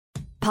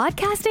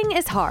Podcasting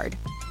is hard,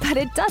 but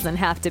it doesn't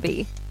have to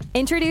be.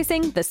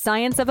 Introducing The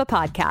Science of a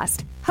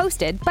Podcast,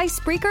 hosted by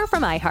Spreaker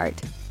from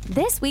iHeart.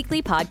 This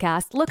weekly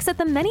podcast looks at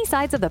the many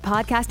sides of the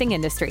podcasting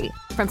industry,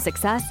 from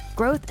success,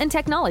 growth, and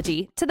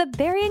technology to the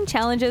varying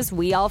challenges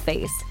we all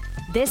face.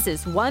 This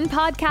is one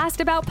podcast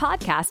about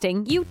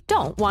podcasting you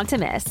don't want to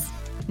miss.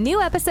 New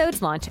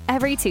episodes launch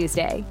every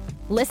Tuesday.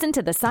 Listen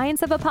to The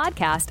Science of a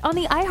Podcast on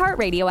the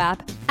iHeartRadio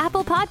app,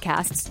 Apple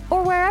Podcasts,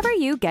 or wherever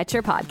you get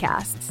your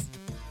podcasts.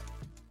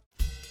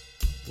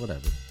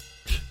 Whatever.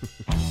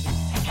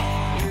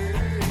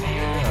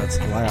 Yeah, it's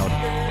loud.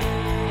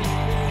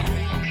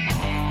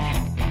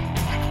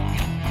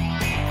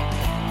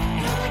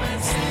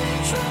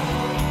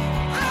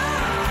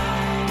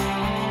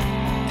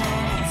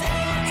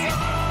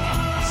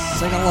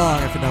 Sing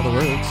along if you know the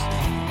words.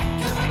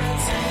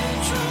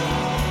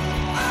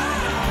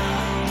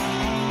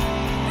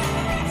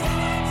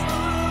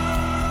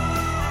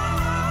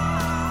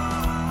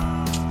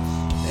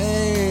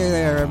 Hey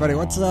there, everybody.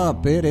 What's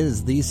up? It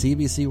is the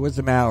CBC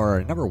Wizdumb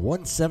Hour, number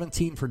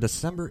 117 for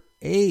December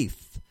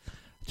 8th,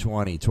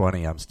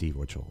 2020. I'm Steve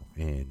Witchell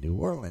in New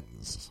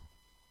Orleans.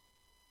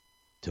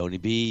 Tony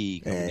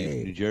B, coming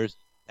to New Jersey.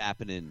 What's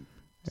happening,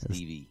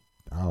 Stevie?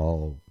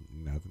 Oh,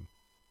 nothing.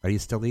 Are you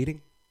still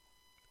eating?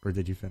 Or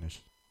did you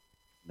finish?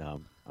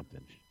 No, I'm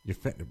finished.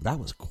 That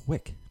was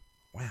quick.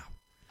 Wow.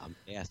 I'm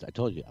fast. I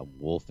told you, I'm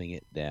wolfing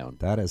it down.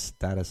 That is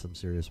some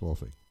serious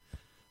wolfing.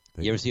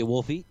 You ever see a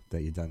wolf eat?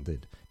 That you done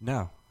did.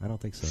 No, I don't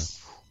think so.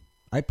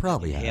 I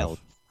probably have,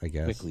 I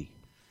guess. Quickly.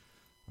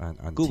 On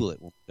Google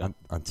it. On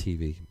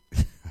TV.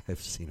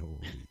 I've seen a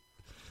wolf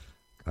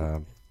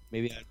eat.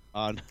 Maybe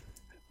on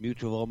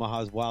Mutual of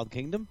Omaha's Wild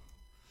Kingdom?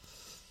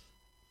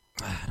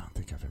 I don't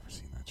think I've ever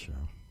seen that show.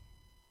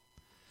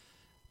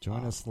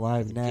 Join us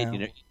live now.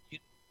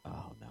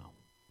 Oh, no.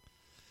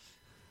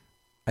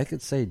 I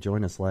could say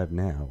join us live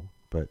now,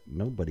 but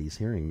nobody's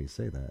hearing me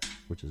say that,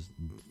 which is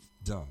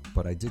dumb.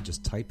 But I did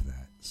just type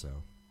that, so.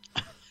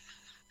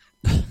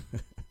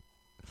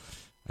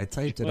 I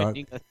typed it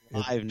on.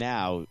 Live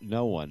now,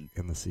 no one.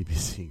 In the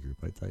CBC group,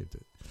 I typed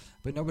it.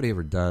 But nobody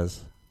ever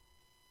does.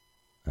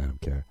 I don't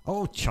care.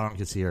 Oh,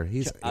 Chonk is here.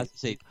 I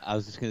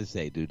was just going to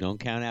say, dude, don't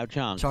count out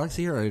Chonk. Chonk's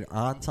here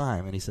on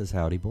time, and he says,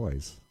 howdy,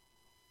 boys.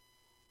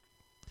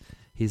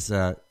 He's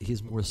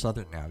more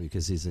southern now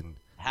because he's in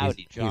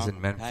howdy, Chonk. He's in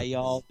Memphis. How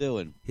y'all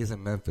doing? He's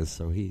in Memphis,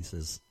 so he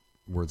says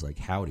words like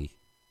howdy,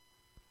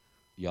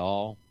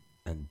 y'all,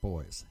 and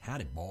boys.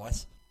 Howdy,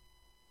 boys.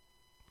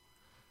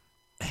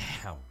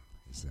 How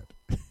he said,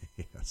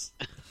 yes.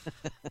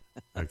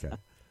 Okay.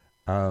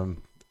 I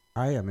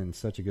am in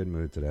such a good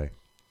mood today.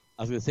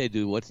 I was going to say,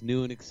 dude, what's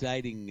new and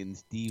exciting in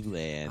Steve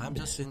Land? I'm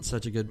just in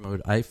such a good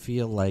mood. I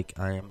feel like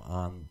I am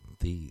on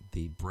the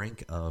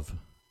brink of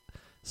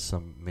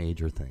some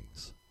major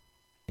things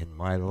in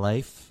my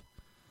life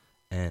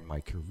and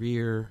my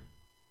career.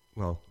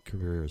 Well,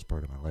 career is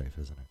part of my life,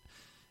 isn't it?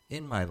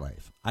 In my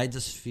life, I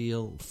just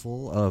feel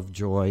full of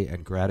joy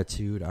and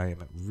gratitude. I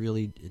am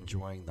really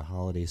enjoying the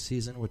holiday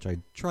season, which I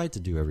try to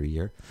do every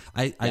year.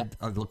 I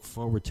look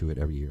forward to it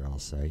every year, I'll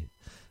say.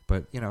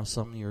 But,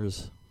 some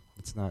years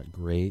it's not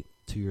great.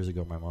 2 years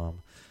ago, my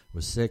mom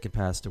was sick and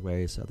passed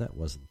away, so that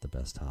wasn't the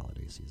best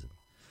holiday season.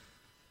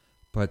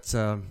 But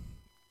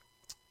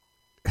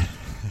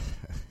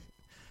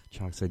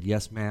Chalk said,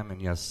 yes, ma'am,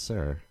 and yes,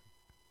 sir.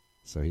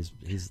 So he's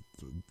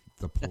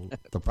the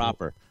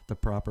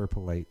proper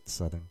polite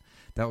Southern.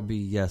 That would be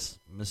yes,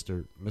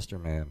 Mr.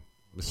 Ma'am,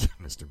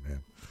 Mr.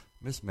 Ma'am,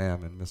 Miss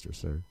Ma'am, and Mr.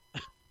 Sir.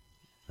 I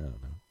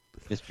don't know.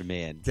 Mr.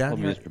 Man. Down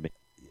here, Mr. Man.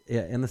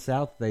 Yeah, in the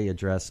South they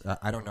address.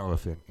 I don't know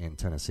if in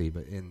Tennessee,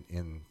 but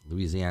in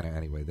Louisiana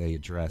anyway, they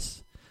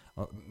address.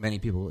 Many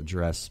people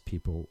address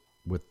people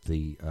with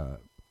the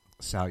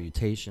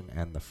salutation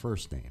and the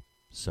first name.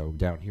 So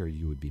down here,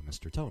 you would be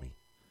Mr. Tony,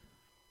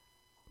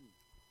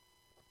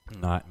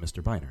 not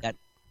Mr. Biner.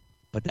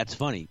 But that's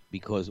funny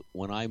because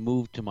when I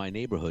moved to my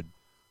neighborhood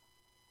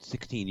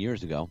 16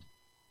 years ago,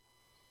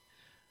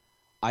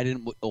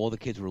 all the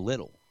kids were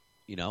little,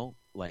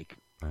 like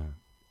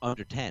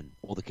under 10,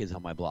 all the kids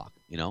on my block,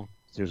 So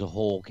there's a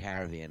whole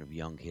caravan of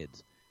young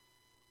kids.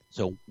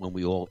 So when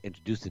we all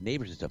introduced the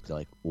neighbors and stuff, they're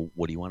like, well,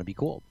 what do you want to be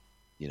called?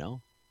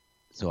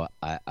 So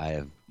I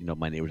have,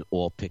 my neighbors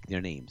all picked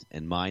their names,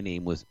 and my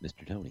name was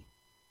Mr. Tony.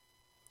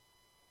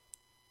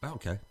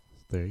 Okay,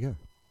 there you go.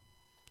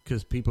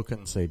 Because people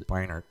couldn't say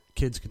Beinart.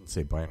 Kids couldn't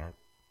say Beinart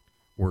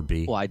or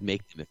B. Well, I'd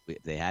make them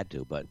if they had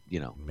to, but,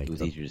 it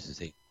was easier just to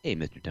say, hey,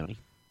 Mr. Tony.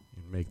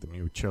 You'd make them,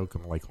 you would choke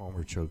them like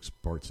Homer chokes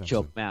Bart Simpson.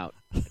 Choke them out.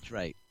 That's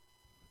right.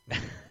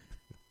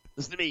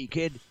 Listen to me,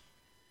 kid.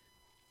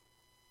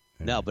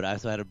 Yeah. No, but I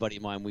also had a buddy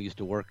of mine. We used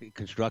to work in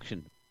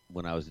construction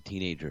when I was a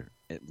teenager,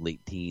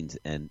 late teens,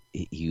 and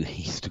he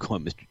used to call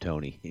him Mr.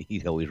 Tony.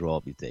 He'd always roll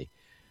up and say,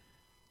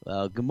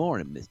 well, good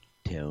morning, Mr.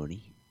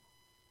 Tony.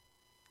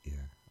 Yeah.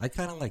 I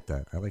kind of like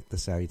that. I like the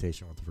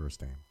salutation with the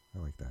first name. I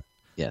like that.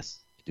 Yes,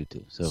 I do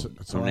too. So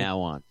from now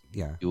on,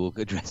 you will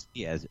address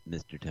me as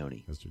Mr.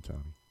 Tony. Mr.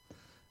 Tony.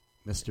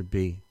 Mr.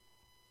 B.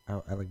 I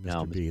like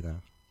Mr. B,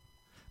 though.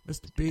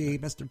 Mr. B,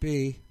 Mr.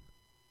 B.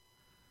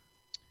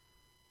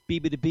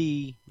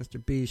 B.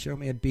 Mr. B, show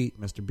me a beat,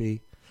 Mr.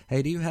 B.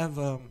 Hey, do you have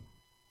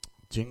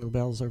jingle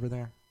bells over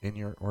there in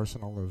your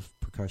arsenal of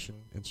percussion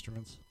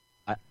instruments?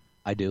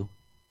 I do.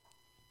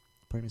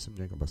 Play me some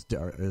jingle bells.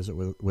 Is it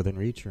within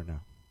reach or no?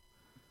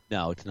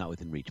 No, it's not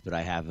within reach, but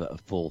I have a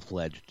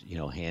full-fledged,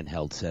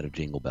 handheld set of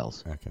jingle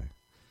bells. Okay.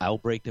 I'll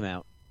break them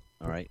out.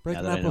 All right. Break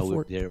now them that out I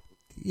know before.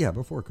 Yeah,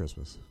 before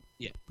Christmas.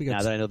 Yeah.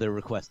 Now that I know they're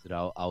requested,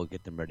 I'll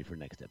get them ready for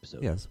next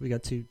episode. Yes, we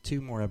got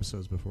two more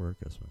episodes before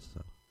Christmas,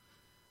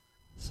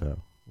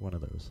 so one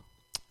of those.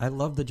 I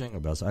love the jingle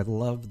bells. I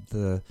love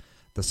the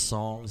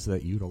songs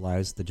that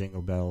utilize the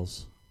jingle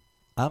bells.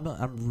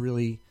 I'm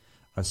really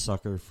a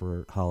sucker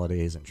for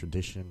holidays and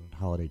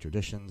holiday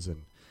traditions,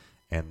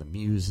 and the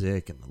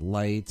music and the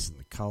lights and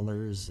the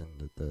colors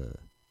and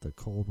the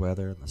cold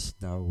weather and the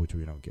snow, which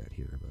we don't get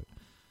here,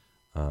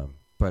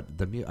 but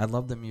I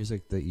love the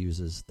music that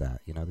uses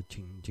that, the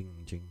ching ching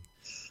ching.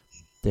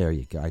 There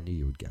you go. I knew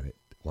you would get it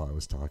while I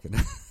was talking.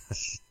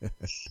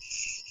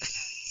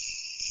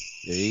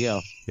 There you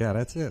go. Yeah,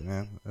 that's it,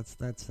 man. That's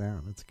that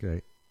sound. That's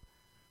great.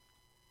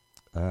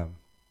 And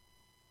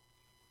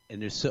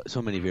there's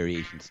so many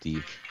variations,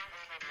 Steve.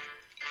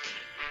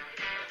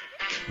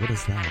 What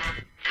is that?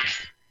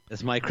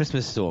 That's my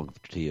Christmas song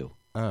to you.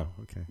 Oh,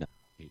 okay. No,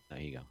 there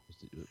you go.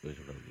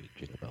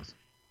 Jingle bells.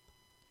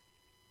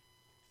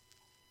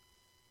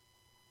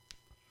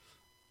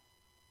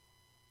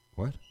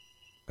 What?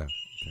 Oh,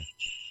 okay.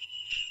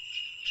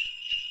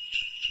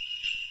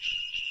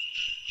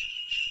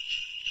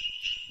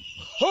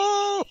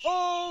 Ho,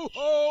 ho,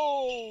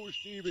 ho,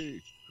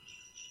 Stevie.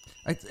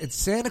 It's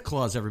Santa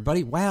Claus,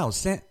 everybody. Wow,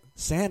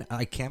 Santa,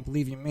 I can't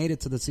believe you made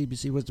it to the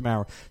CBC Wizdumb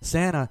Hour.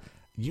 Santa,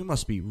 you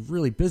must be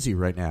really busy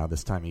right now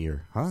this time of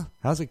year, huh?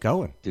 How's it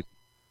going? Dude,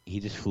 he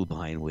just flew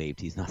by and waved.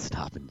 He's not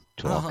stopping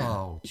talking.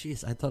 Oh,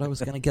 jeez. I thought I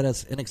was going to get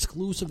us an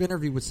exclusive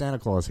interview with Santa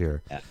Claus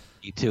here. Yeah,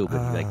 me too,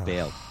 but he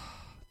bailed.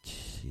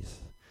 Jeez.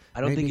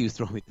 I don't think he was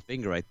throwing me the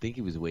finger. I think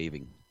he was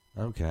waving.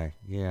 Okay,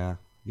 yeah.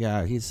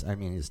 Yeah, he's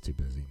too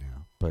busy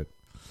now. But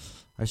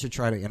I should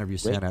try to interview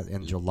Santa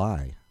in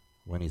July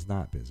when he's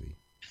not busy.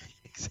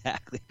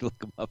 Exactly.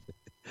 Look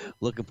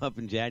him up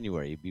in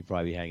January. He'd be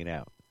probably hanging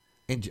out.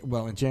 In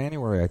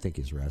January, I think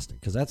he's resting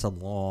because that's a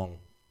long.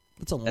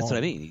 That's what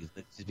I mean.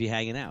 He'd be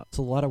hanging out. It's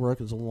a lot of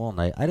work. It's a long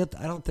night. I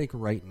don't think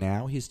right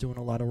now he's doing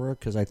a lot of work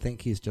because I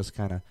think he's just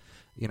kind of,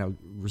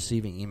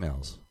 receiving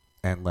emails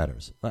and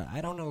letters. But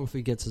I don't know if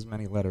he gets as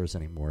many letters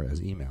anymore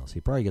as emails.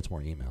 He probably gets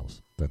more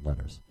emails than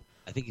letters.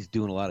 I think he's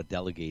doing a lot of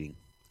delegating.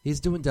 He's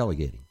doing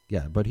delegating,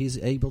 yeah, but he's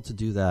able to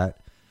do that,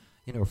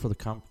 from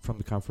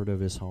the comfort of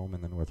his home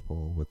in the North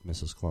Pole with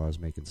Mrs. Claus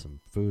making some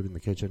food in the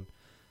kitchen,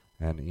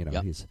 and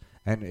Yep.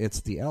 and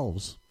it's the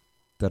elves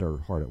that are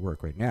hard at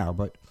work right now.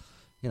 But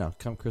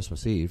come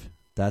Christmas Eve,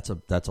 that's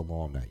a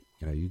long night.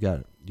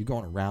 You're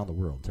going around the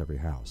world to every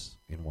house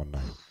in one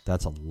night.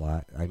 That's a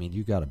lot. I mean,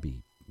 you got to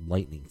be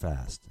lightning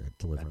fast at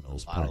delivering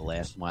those packages. A lot of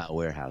last mile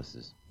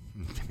warehouses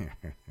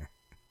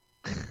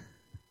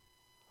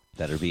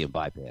that are being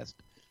bypassed.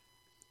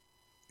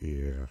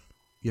 Yeah.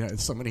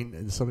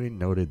 Somebody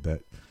noted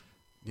that,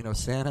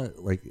 Santa,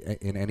 like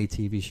in any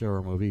TV show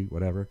or movie,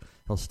 whatever,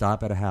 he'll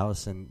stop at a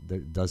house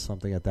and does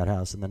something at that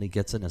house, and then he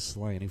gets in his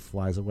sleigh and he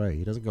flies away.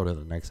 He doesn't go to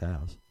the next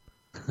house.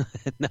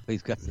 No, he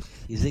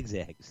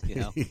zigzags.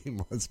 He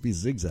must be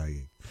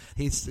zigzagging.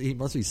 He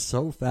must be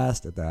so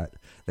fast at that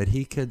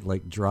he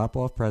could drop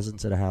off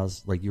presents at a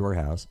house like your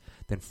house,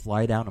 then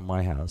fly down to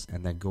my house,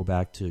 and then go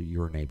back to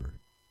your neighbor.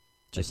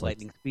 Just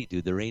lightning speed,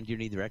 dude. The reindeer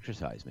need their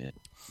exercise, man.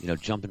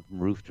 Jumping from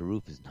roof to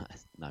roof is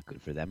not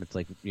good for them. It's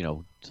like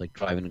it's like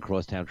driving in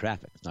crosstown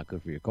traffic. It's not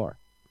good for your car.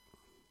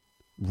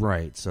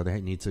 Right. So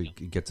they need to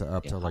get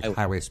to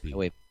highway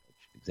speed.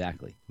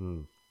 Exactly.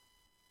 I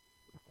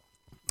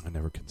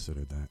never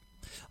considered that.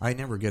 I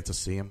never get to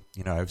see him.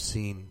 I've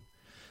seen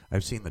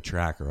the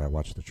tracker. I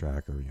watch the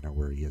tracker.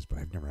 Where he is, but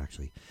I've never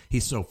actually.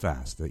 He's so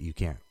fast that you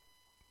can't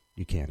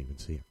even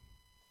see him.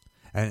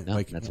 And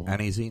and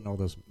he's eating all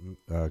those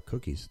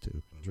cookies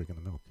too, and drinking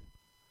the milk.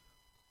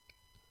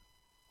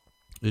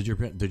 Did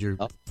your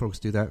folks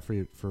do that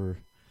for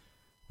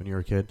when you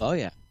were a kid? Oh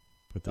yeah.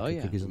 Put the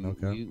cookies and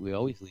milk out. We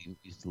always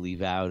used to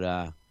leave out.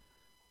 I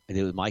did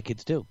it with my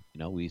kids too.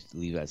 We used to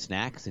leave out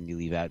snacks, and you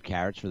leave out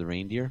carrots for the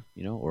reindeer.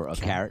 Or a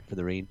carrot for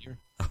the reindeer.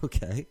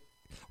 Okay.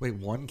 Wait,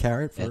 one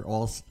carrot for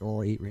all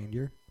 8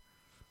 reindeer?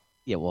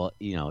 Yeah, well,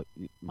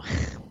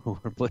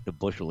 we're putting a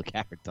bushel of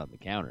carrots on the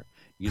counter.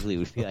 Usually it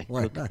would be like,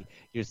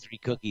 here's 3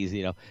 cookies,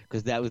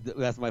 because that's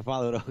what my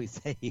father would always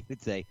say. He would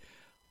say,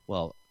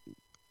 well,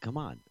 come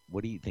on,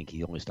 what do you think?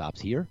 He only stops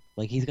here?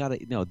 He's got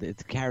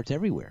it's carrots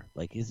everywhere.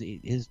 His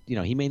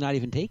he may not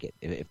even take it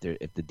if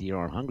the deer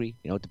aren't hungry.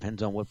 It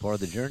depends on what part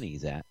of the journey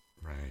he's at.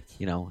 Right.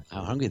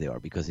 How hungry they are,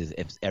 because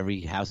if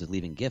every house is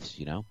leaving gifts,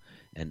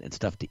 and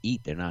stuff to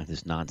eat, they're not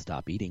just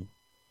nonstop eating.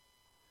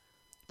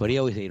 But he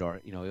always ate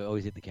he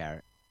always ate the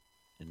carrot,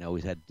 and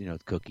always had the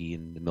cookie,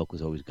 and the milk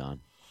was always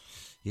gone.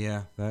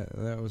 Yeah,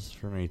 that was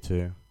for me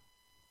too.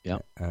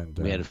 Yep. And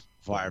we had a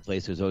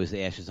fireplace. There was always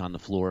ashes on the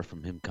floor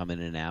from him coming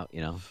in and out,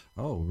 you know.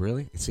 Oh,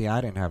 really? See, I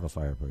didn't have a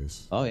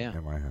fireplace. Oh, yeah.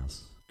 In my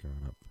house growing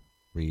up.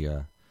 We,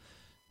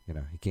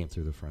 he came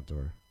through the front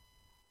door.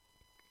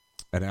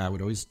 And I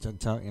would always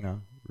tell,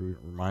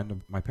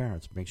 remind my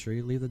parents, make sure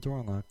you leave the door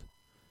unlocked.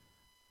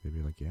 They'd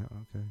be like, yeah,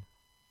 okay.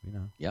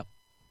 Yep.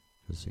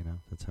 Because,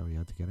 that's how we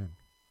had to get in.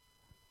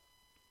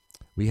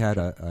 We had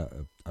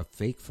a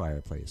fake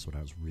fireplace when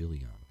I was really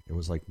young. It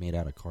was like made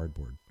out of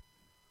cardboard.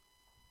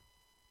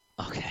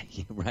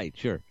 Okay, right,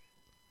 sure.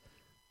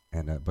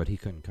 And but he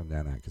couldn't come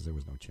down that because there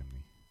was no chimney.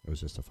 It was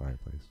just a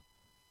fireplace.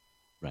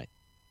 Right.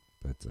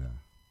 But,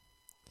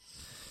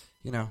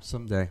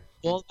 someday.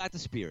 All about the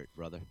spirit,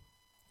 brother.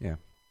 Yeah.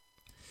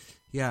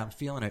 Yeah, I'm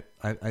feeling it.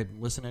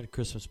 I'm listening to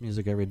Christmas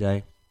music every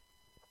day.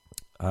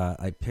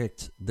 I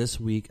picked this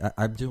week.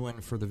 I'm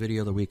doing for the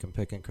video of the week. I'm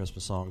picking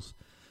Christmas songs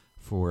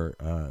for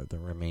the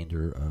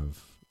remainder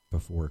of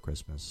before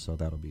Christmas. So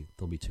there'll be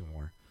 2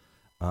 more.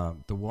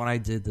 The one I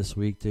did this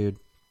week, dude.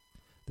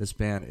 This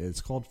band,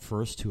 it's called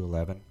First to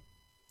 11,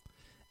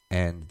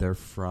 and they're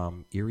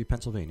from Erie,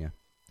 Pennsylvania.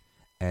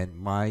 And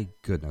my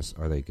goodness,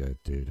 are they good,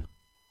 dude?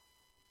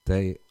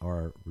 They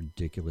are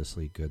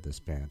ridiculously good. This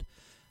band,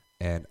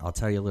 and I'll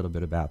tell you a little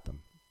bit about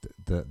them.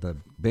 The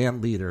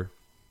band leader.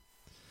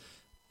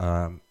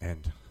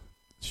 And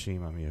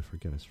shame on me, I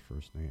forget his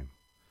first name.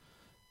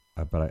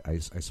 But I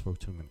spoke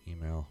to him in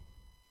email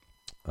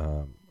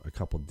a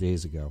couple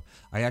days ago.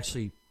 I had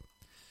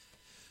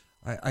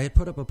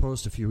put up a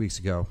post a few weeks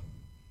ago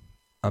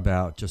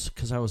about, just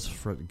because I was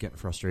getting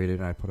frustrated,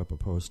 and I put up a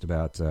post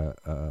about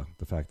the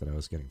fact that I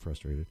was getting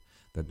frustrated,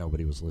 that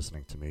nobody was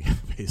listening to me,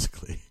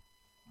 basically.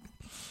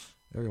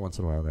 Every once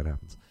in a while that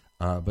happens.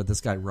 But this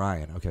guy,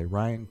 Ryan,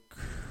 Ryan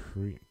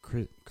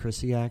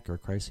Krysiak, or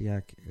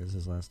Krysiak is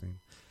his last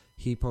name.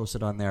 He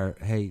posted on there,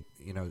 hey,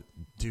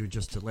 dude,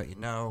 just to let you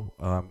know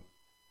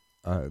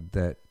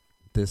that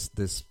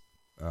this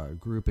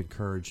group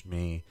encouraged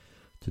me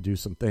to do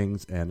some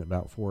things, and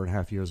about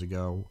 4.5 years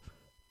ago,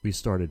 we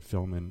started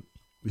doing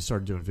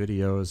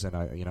videos, and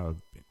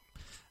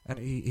and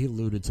he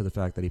alluded to the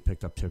fact that he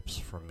picked up tips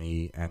from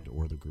me and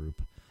or the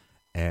group,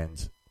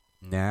 and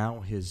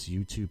now his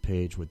YouTube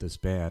page with this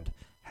band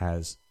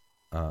has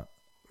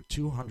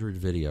 200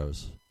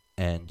 videos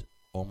and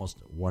almost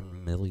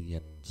 1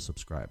 million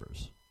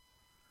subscribers.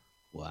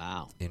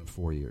 Wow. In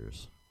 4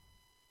 years.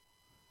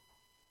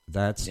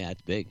 That's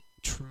big.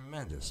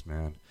 Tremendous,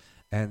 man.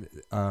 And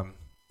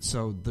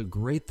so the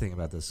great thing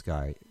about this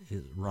guy,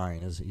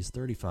 Ryan, is he's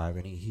 35,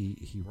 and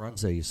he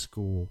runs a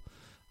school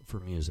for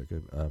music.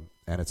 And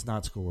it's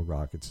not School of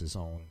Rock, it's his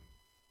own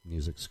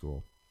music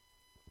school.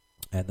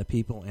 And the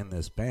people in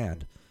this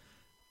band,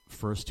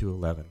 First to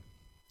 11,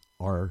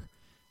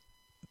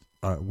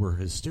 were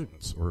his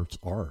students, or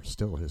are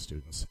still his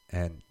students,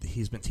 and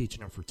he's been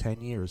teaching them for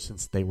 10 years,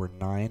 since they were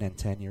 9 and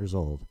 10 years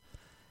old.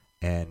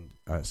 And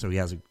so he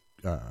has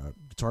a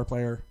guitar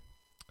player,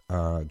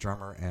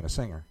 drummer, and a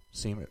singer.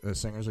 The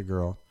singer's a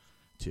girl,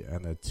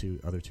 and the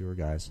other 2 are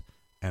guys,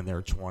 and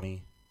they're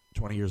 20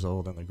 years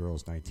old, and the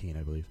girl's 19,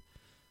 I believe,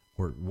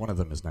 or one of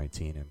them is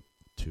 19, and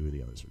 2 of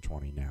the others are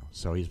 20 now.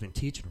 So he's been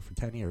teaching them for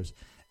 10 years,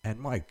 and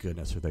my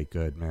goodness, are they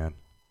good, man.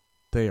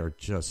 They are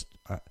just...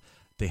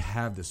 they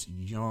have this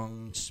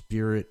young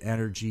spirit,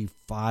 energy,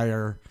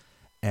 fire,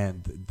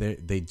 and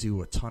they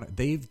do a ton of...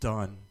 They've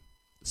done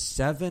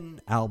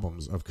 7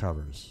 albums of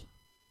covers.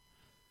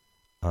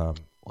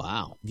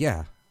 Wow.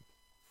 Yeah.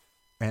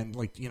 And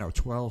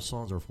 12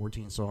 songs or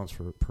 14 songs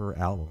per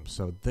album.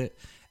 So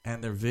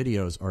and their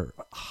videos are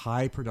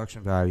high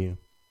production value,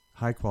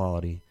 high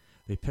quality.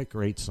 They pick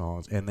great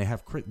songs, and they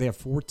have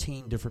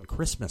 14 different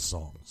Christmas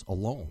songs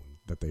alone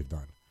that they've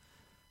done.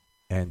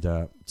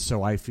 And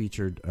so I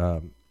featured...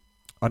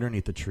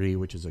 Underneath the Tree,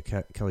 which is a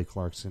Kelly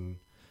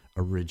Clarkson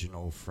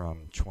original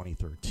from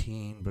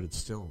 2013, but it's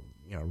still,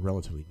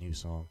 relatively new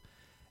song.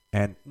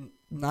 And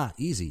not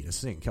easy to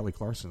sing. Kelly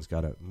Clarkson's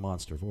got a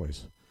monster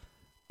voice.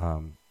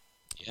 And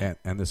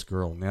this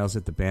girl nails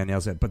it, the band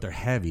nails it, but they're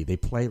heavy. They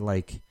play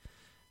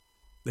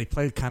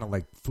kind of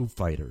like Foo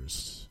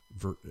Fighters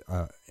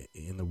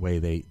in the way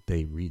they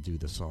redo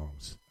the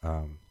songs.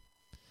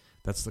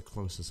 That's the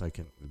closest I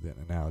can, the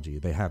analogy.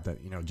 They have that,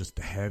 just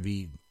the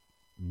heavy,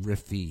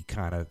 riffy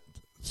kind of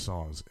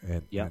songs,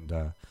 and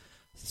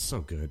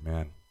so good,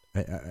 man.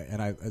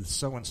 It's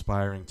so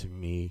inspiring to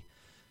me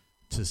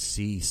to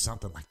see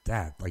something like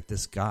that. Like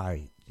this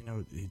guy,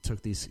 he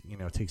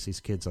takes these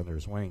kids under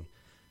his wing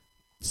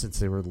since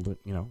they were,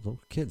 little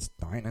kids,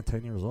 9 and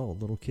 10 years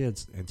old, little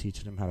kids, and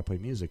teaching them how to play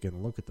music.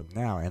 And look at them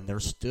now, and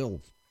they're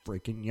still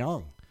freaking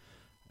young.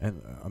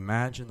 And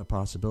imagine the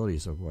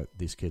possibilities of what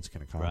these kids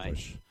can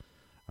accomplish. Right.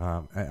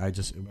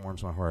 It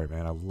warms my heart,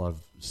 man. I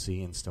love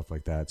seeing stuff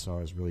like that. So I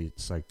was really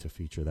psyched to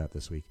feature that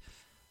this week.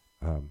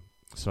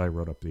 So I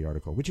wrote up the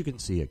article, which you can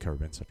see at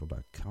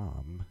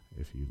coverbandcentral.com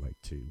if you'd like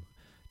to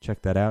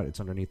check that out. It's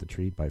Underneath the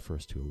Tree by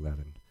First to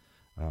 11.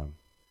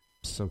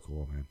 So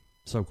cool, man.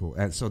 So cool.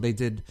 And so they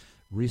did,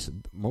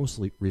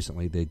 mostly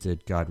recently, they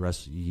did God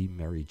Rest Ye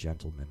Merry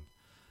Gentlemen,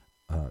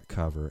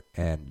 cover,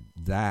 and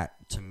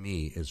that to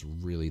me is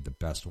really the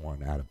best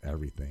one out of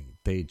everything.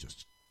 They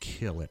just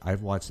kill it.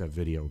 I've watched that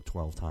video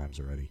 12 times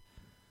already.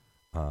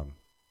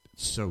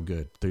 So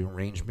good. The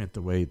arrangement,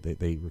 the way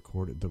they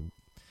recorded,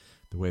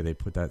 the way they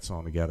put that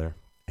song together,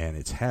 and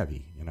it's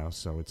heavy,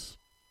 so it's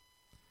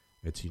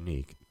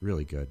unique.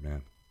 Really good,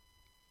 man.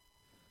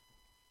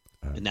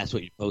 And that's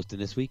what you're posting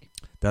this week?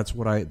 That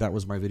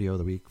was my video of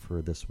the week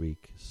for this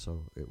week.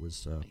 So it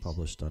was nice.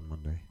 Published on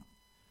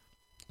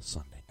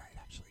Sunday night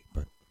actually,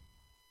 but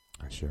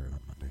I share it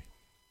on Monday.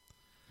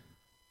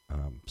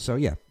 So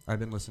yeah, I've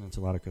been listening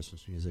to a lot of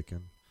Christmas music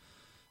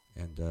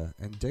and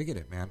digging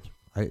it, man.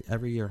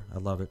 Every year I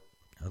love it.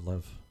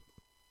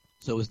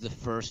 So is the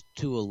first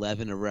to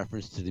 11 a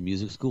reference to the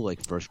music school,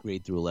 like first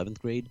grade through 11th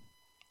grade?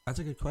 That's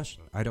a good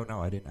question. I don't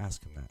know. I didn't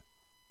ask him that.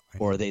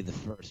 Or are they the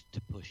first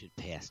to push it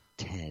past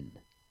 10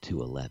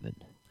 to 11?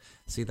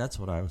 See, that's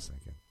what I was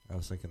thinking. I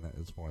was thinking that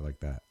it's more like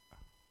that.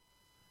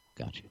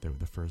 Gotcha. They were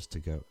the first to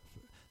go.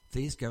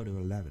 These go to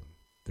 11.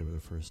 They were the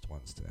first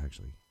ones to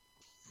actually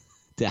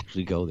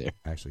go there.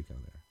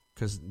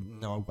 Because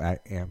no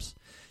amps,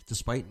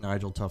 despite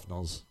Nigel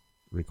Tufnell's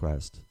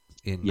request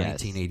in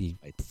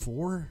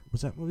 1984,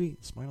 was that movie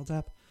Spinal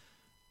Tap?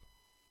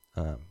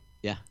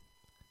 Yeah.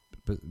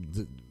 But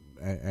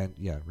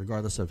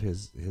regardless of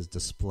his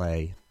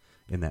display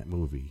in that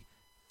movie,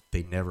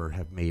 they never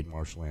have made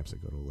Marshall amps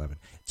that go to 11.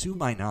 To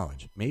my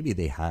knowledge, maybe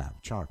they have.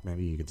 Chalk,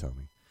 maybe you can tell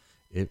me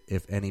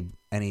if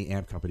any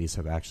amp companies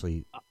have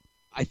actually.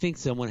 I think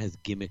someone has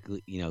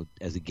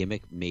as a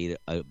gimmick, made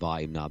a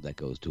volume knob that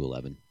goes to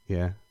 11.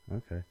 Yeah.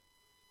 Okay.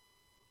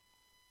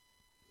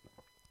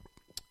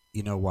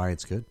 You know why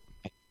it's good?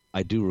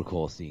 I do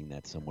recall seeing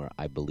that somewhere,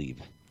 I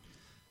believe.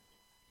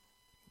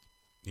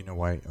 You know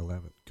why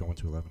going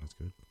to 11 is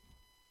good?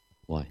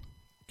 Why?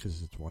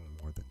 Because it's one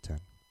more than 10.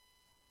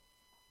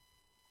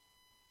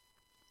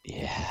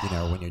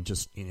 Yeah. When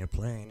you're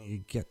playing,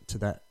 you get to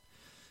that.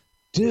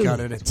 Dude, you got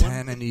it at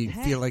 10 and you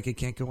feel like it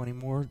can't go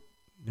anymore.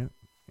 Yep.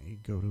 You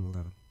go to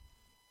 11.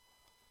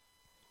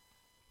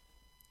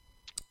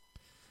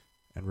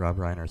 And Rob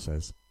Reiner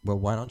says, well,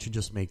 why don't you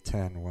just make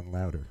 10 one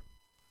louder?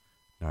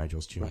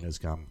 Nigel's chewing his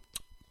gum.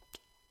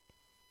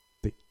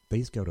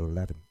 These go to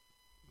 11.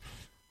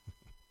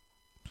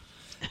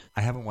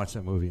 I haven't watched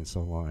that movie in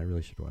so long. I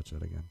really should watch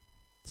that again.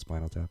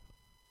 Spinal Tap.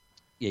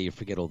 Yeah, you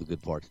forget all the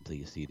good parts until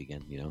you see it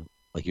again,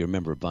 Like you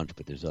remember a bunch,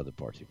 but there's other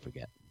parts you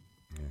forget.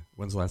 Yeah.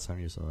 When's the last time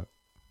you saw it?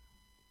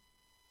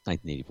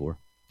 1984.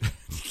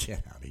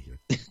 Get out of here.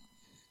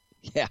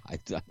 Yeah, I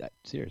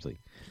seriously.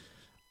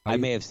 I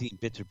may have seen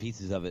bits or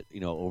pieces of it,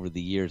 over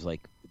the years,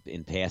 like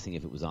in passing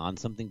if it was on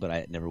something, but I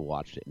had never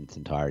watched it in its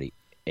entirety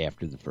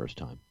after the first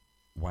time.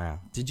 Wow.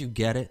 Did you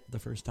get it the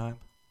first time?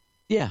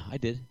 Yeah, I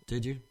did.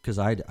 Did you? Because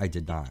I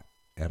did not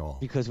at all.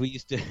 Because we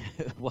used to,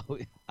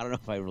 I don't know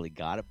if I really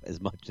got it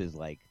as much as,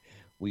 like,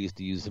 we used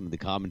to use some of the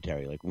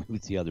commentary. Like, when we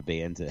would see other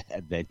bands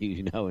at venues,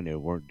 and they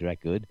weren't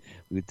that good,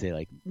 we would say,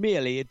 like,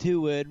 merely a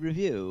 2-word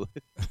review.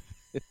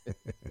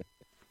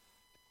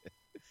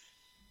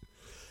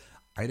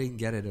 I didn't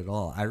get it at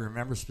all. I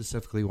remember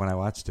specifically when I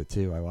watched it,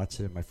 too. I watched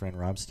it at my friend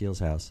Rob Steele's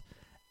house,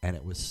 and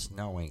it was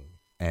snowing,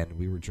 and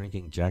we were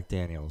drinking Jack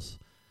Daniels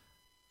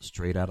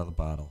straight out of the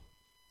bottle,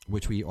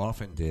 which we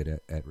often did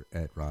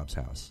at Rob's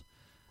house.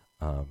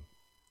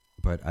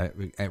 But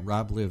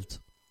Rob lived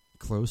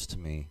close to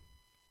me,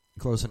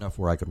 close enough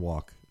where I could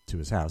walk to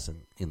his house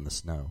in the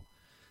snow.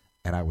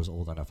 And I was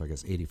old enough, I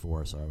guess,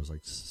 84, so I was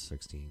like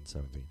 16,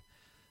 17.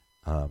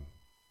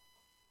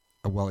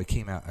 Well, it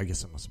came out, I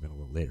guess it must have been a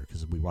little later,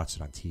 because we watched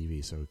it on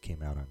TV, so it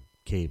came out on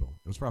cable.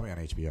 It was probably on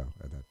HBO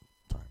at that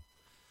time.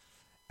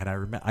 And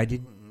I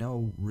didn't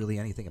know really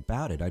anything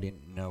about it. I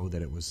didn't know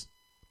that it was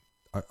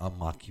a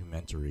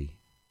mockumentary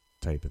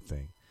type of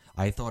thing.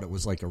 I thought it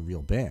was like a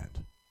real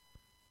band.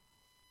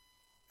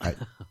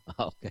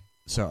 Okay.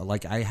 So,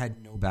 like, I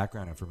had no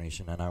background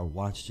information, and I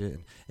watched it,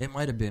 and it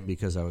might have been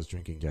because I was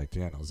drinking Jack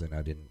Daniels, and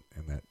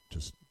that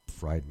just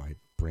fried my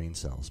brain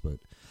cells. But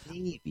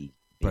maybe.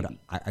 But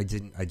I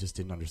just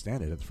didn't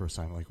understand it at the first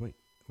time. I'm like, wait,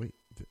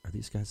 are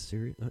these guys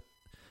serious?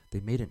 They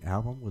made an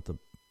album with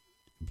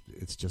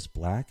it's just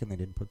black, and they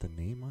didn't put the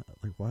name on.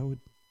 Like, why would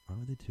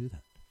they do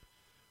that?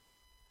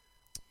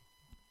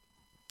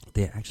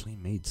 They actually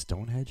made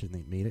Stonehenge, and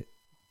they made it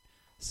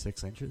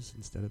 6 inches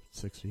instead of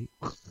 6 feet,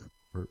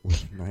 or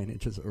 9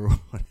 inches, or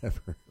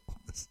whatever it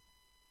was.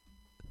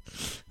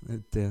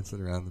 They're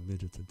dancing around, the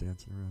midgets are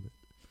dancing around it.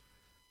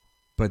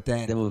 But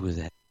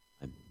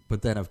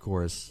then, of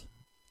course,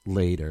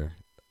 later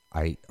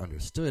I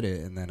understood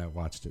it, and then I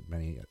watched it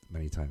many,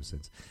 many times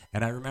since.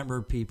 And I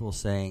remember people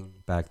saying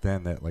back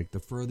then that, like, the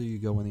further you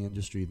go in the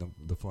industry,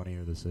 the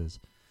funnier this is,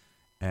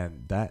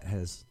 and that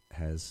has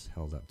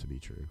held up to be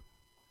true.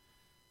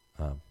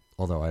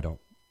 Although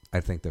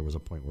I think there was a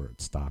point where it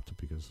stopped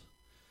because,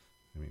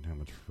 I mean, how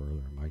much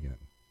further am I getting?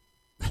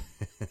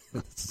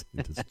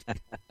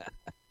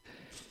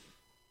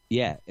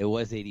 Yeah, it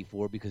was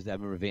 84 because I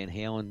remember Van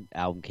Halen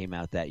album came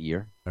out that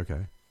year.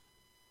 Okay.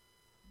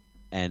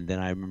 And then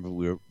I remember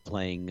we were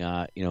playing,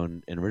 an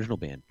original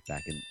band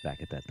back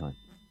at that time.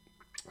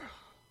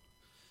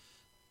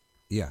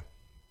 Yeah.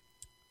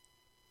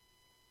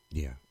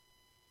 Yeah.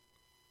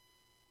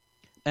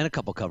 And a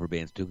couple cover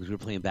bands too, because we were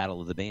playing Battle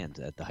of the Bands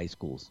at the high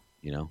schools.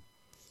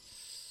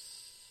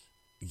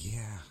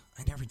 Yeah,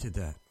 I never did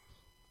that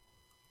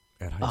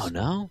at high school. Oh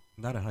no,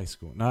 not at high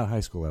school, not at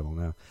high school level.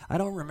 No, I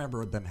don't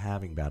remember them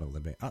having Battle of the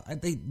Bands.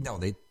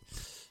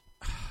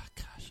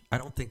 Gosh, I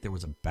don't think there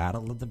was a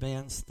Battle of the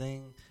Bands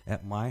thing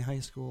at my high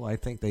school. I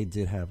think they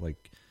did have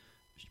like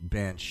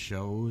band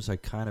shows. I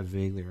kind of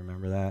vaguely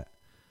remember that,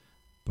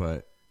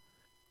 but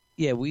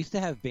yeah, we used to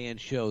have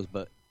band shows,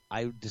 but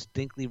I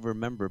distinctly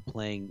remember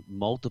playing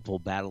multiple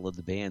Battle of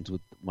the Bands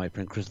with my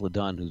friend Chris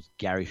LeDunn, who's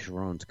Gary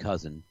Sharon's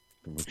cousin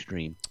from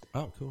Extreme.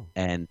 Oh, cool.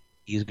 And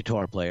he's a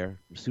guitar player,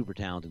 super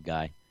talented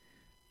guy,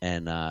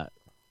 and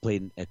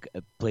played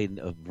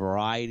a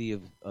variety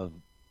of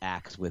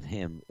acts with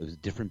him. It was a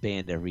different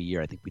band every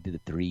year. I think we did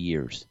it 3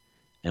 years,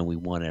 and we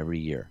won every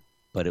year.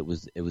 But it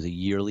was a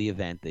yearly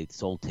event. They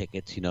sold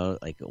tickets,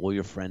 like all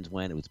your friends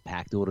went. It was a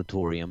packed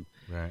auditorium.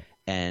 Right.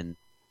 And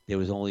you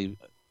were only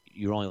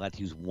allowed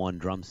to use one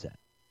drum set,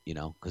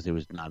 because there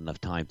was not enough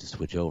time to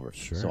switch over.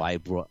 Sure. So I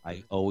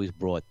always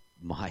brought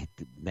my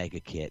mega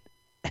kit,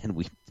 and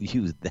we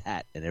used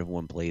that, and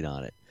everyone played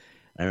on it.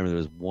 I remember there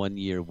was one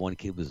year, one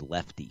kid was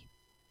lefty,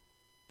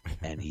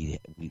 and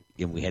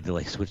we had to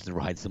like switch the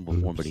ride cymbal for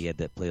him, but he had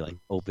to play like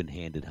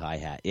open-handed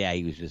hi-hat. Yeah,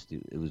 it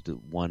was the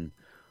one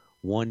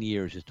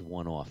year was just a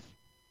one-off.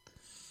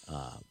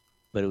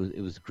 But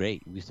it was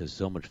great. We used to have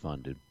so much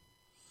fun, dude.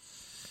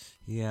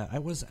 Yeah,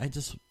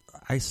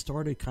 I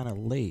started kind of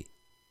late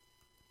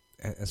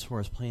as far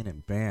as playing in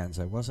bands.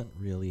 I wasn't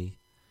really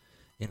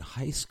in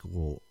high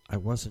school. I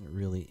was in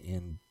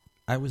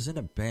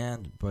a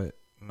band, but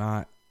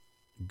not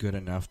good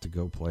enough to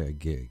go play a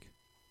gig.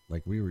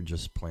 Like we were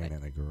just playing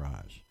in a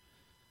garage.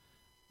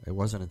 It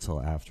wasn't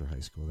until after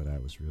high school that I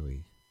was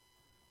really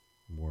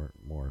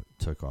more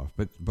took off.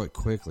 But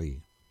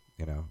quickly,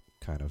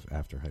 kind of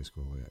after high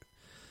school,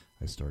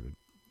 I started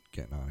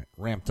getting on it.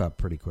 Ramped up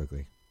pretty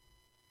quickly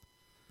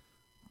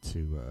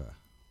to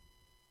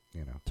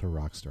to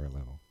rock star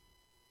level.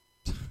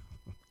 There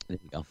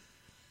you go.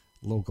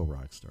 Local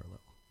rock star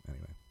level.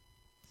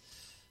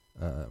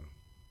 Anyway.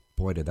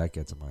 Boy, did that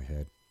get to my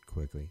head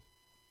quickly.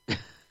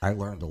 I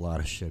learned a lot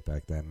of shit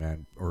back then,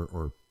 man,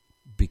 or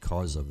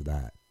because of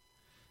that.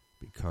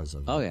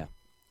 Oh, yeah.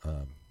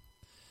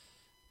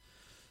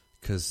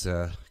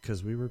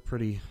 Because we were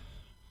pretty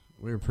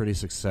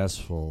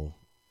successful.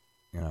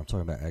 I'm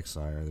talking about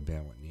Exire, the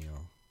band with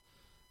Neil,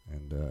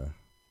 and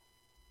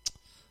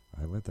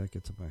I let that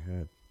get to my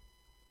head.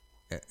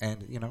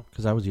 And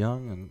because I was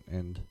young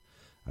and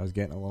I was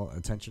getting a lot of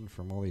attention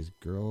from all these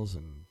girls,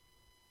 and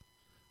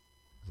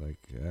I was like,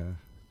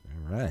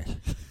 all right,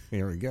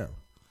 here we go.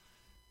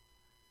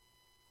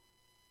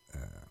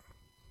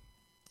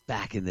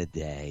 Back in the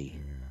day.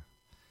 Yeah.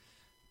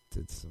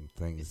 Did some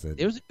things that...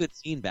 There was a good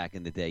scene back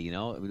in the day,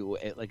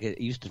 Like it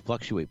used to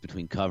fluctuate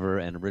between cover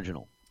and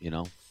original,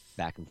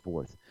 back and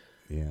forth.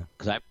 Yeah.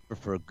 Because I remember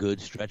for a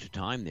good stretch of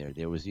time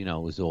there was, it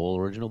was all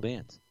original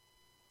bands.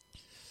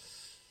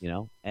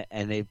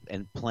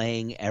 And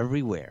playing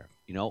everywhere,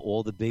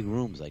 all the big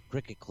rooms like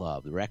Cricket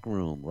Club, the Rec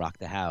Room, Rock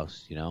the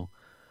House,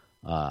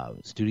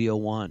 Studio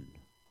One.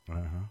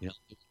 Uh-huh.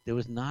 There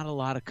was not a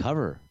lot of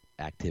cover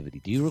activity.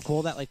 Do you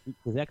recall that? Like,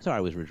 because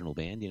XR was original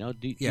band,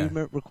 Do you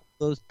recall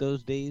those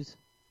days?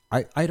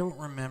 I don't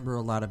remember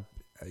a lot of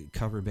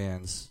cover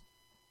bands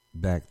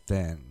back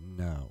then,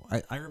 no.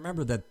 I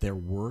remember that there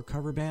were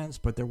cover bands,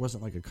 but there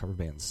wasn't like a cover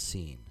band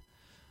scene.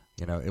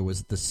 It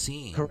was the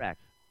scene. Correct.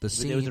 The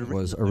scene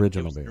was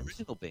original bands. An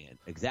original band.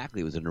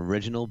 Exactly. It was an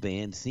original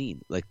band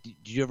scene. Like, did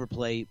you ever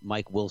play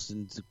Mike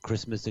Wilson's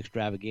Christmas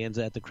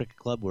extravaganza at the Cricket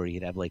Club where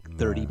he'd have like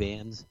 30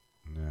 bands?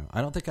 No.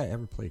 I don't think I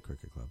ever played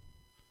Cricket Club.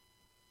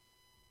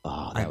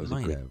 Oh, that was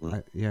a great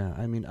room.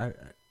 I mean,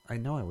 I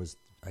know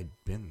I'd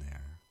been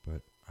there,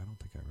 but I don't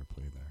think I ever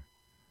played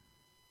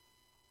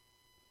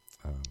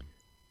there.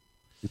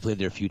 We played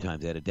there a few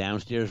times. They had a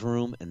downstairs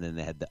room, and then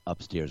they had the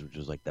upstairs, which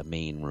was like the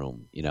main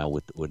room,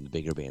 with when the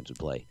bigger bands would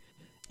play.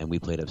 And we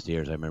played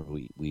upstairs. I remember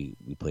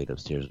we played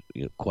upstairs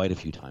quite a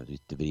few times. We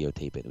used to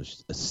videotape it. It was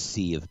just a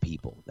sea of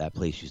people. That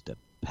place used to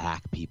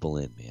pack people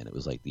in, man. It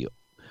was like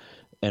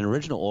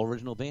all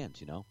original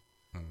bands,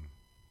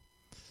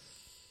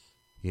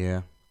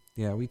 Yeah.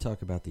 Yeah, we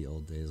talk about the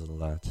old days a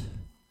lot.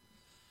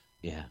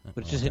 Yeah, but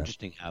it's just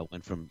interesting how it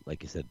went from,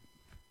 like you said,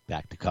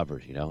 back to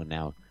covers, and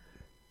now,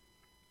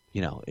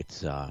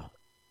 it's,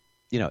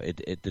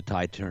 the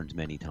tide turns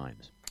many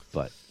times,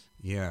 but.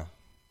 Yeah.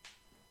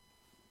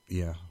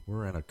 Yeah,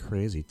 we're in a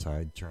crazy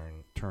tide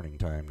turning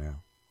time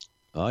now.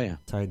 Oh, yeah.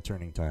 Tide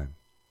turning time.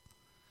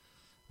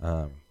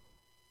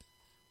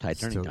 Tide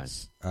turning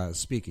time.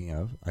 Speaking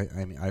of,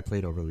 I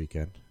played over the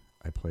weekend.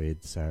 I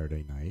played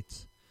Saturday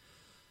night.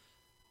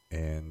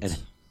 And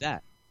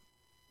that.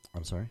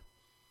 I'm sorry?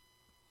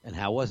 And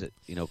how was it?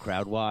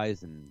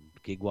 Crowd-wise and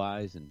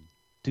gig-wise, and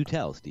do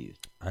tell, Steve.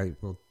 I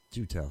will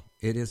do tell.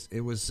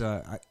 It was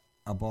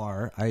a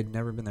bar. I had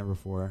never been there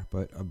before,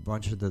 but a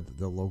bunch of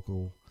the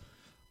local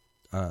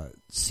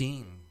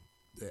scene.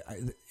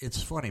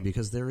 It's funny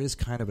because there is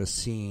kind of a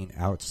scene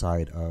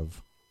outside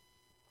of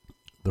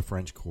the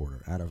French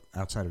Quarter,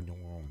 outside of New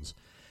Orleans,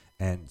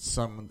 and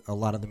a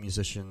lot of the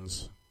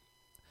musicians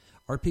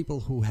are people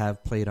who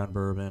have played on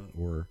bourbon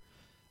or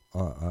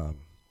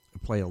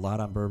play a lot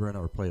on bourbon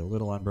or play a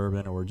little on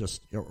bourbon or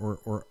just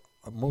or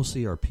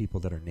mostly are people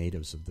that are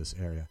natives of this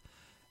area.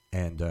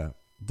 And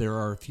there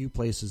are a few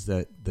places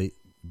that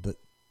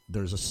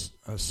there's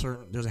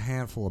a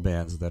handful of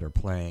bands that are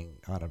playing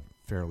on a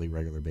fairly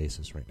regular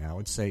basis right now. I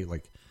would say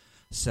like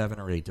 7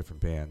 or 8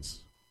 different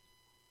bands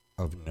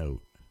of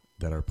note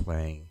that are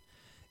playing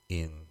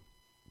in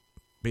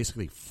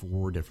basically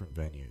 4 different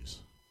venues.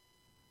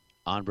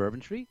 On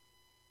Bourbon Street?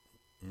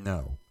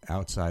 No,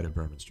 outside of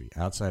Bourbon Street,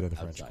 outside of the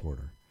French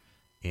Quarter,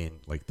 in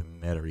like the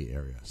Metairie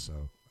area.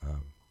 So,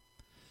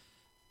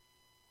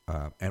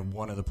 and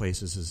one of the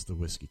places is the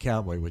Whiskey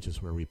Cowboy, which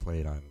is where we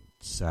played on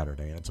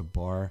Saturday, and it's a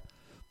bar.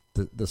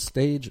 The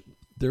stage,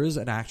 there is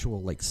an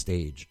actual like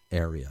stage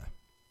area,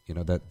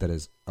 that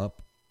is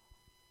up,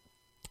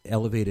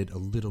 elevated a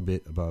little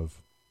bit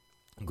above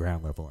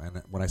ground level,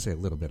 and when I say a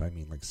little bit, I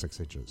mean like 6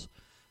 inches.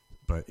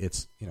 But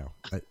it's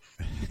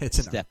it's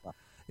a step up.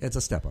 It's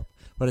a step up,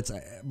 but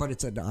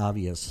it's an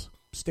obvious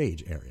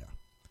stage area,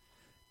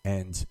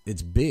 and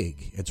it's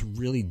big. It's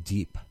really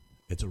deep.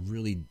 It's a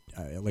really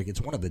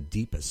it's one of the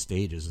deepest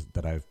stages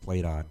that I've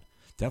played on.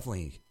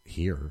 Definitely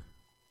here.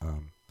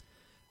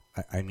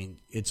 I mean,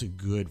 it's a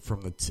good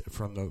from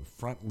the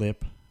front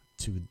lip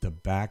to the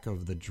back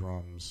of the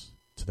drums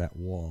to that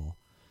wall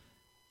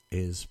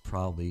is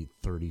probably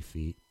 30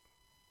 feet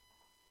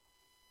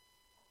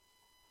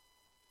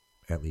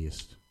at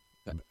least,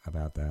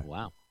 about that.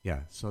 Wow.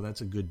 Yeah, so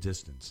that's a good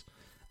distance,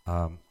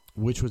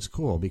 which was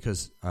cool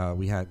because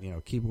we had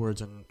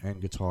keyboards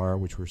and guitar,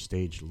 which were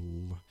stage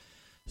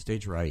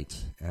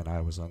right, and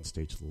I was on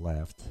stage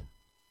left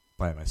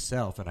by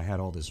myself, and I had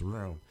all this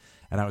room,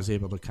 and I was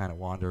able to kind of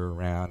wander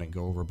around and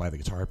go over by the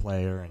guitar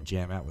player and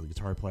jam out with the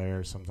guitar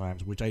player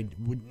sometimes, which I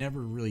would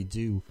never really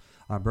do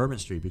on Bourbon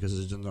Street because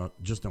there's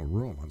just no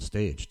room on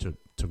stage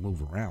to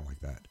move around like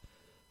that.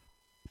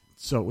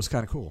 So it was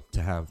kind of cool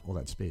to have all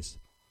that space.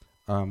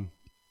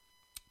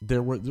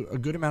 There were a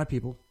good amount of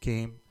people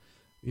came,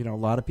 a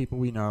lot of people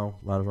we know,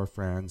 a lot of our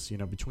friends,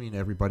 between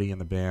everybody in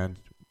the band,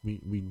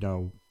 we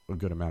know a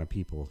good amount of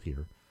people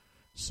here.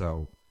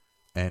 So,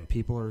 and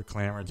people are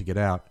clamoring to get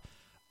out.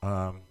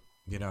 I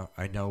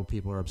know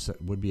people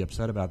would be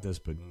upset about this,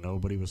 but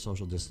nobody was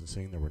social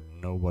distancing. There were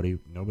nobody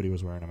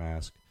was wearing a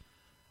mask.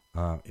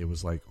 It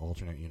was like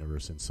alternate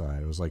universe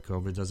inside. It was like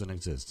COVID doesn't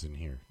exist in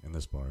here, in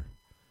this bar.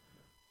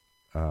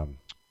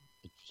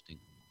 Interesting.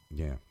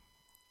 Yeah.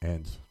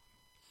 And,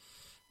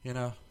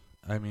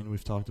 I mean,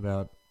 we've talked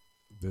about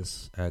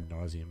this ad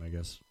nauseum, I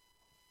guess.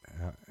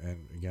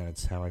 And again,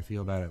 it's how I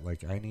feel about it.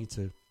 Like, I need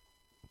to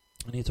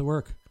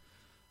work.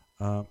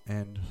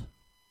 And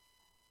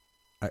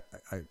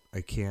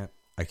I can't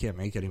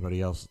make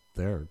anybody else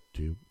there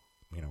to,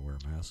 wear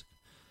a mask.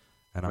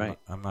 And right.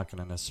 I'm not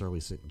going to necessarily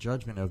sit in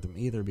judgment of them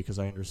either because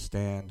I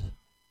understand.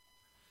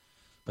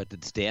 But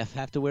did staff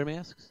have to wear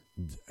masks?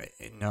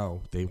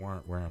 No, they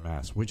weren't wearing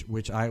masks,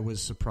 which I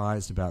was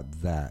surprised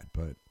about that.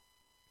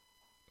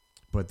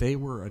 But they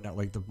were,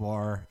 like, the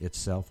bar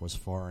itself was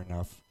far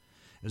enough.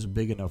 It was a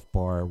big enough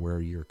bar where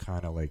you're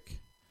kind of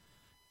like,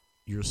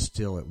 you're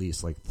still at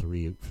least like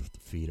 3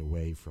 feet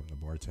away from the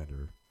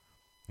bartender.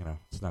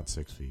 It's not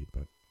 6 feet,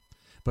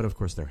 but of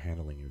course they're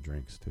handling your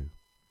drinks too.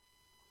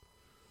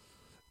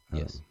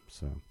 Yes.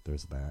 So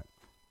there's that.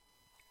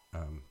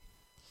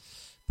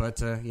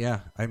 But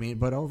yeah, I mean,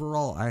 but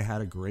overall, I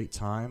had a great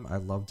time. I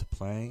loved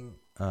playing.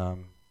 I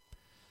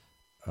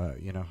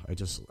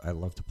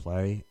love to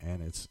play,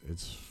 and it's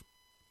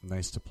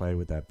nice to play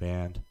with that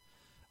band.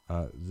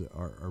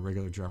 Our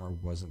regular drummer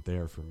wasn't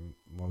there for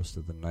most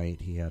of the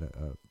night. He had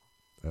a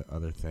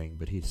other thing,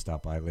 but he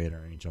stopped by later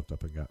and he jumped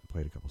up and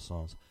played a couple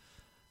songs.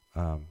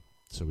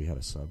 So we had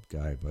a sub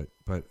guy,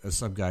 but a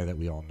sub guy that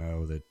we all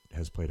know that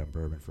has played on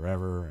bourbon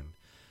forever,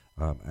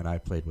 and I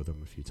played with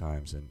him a few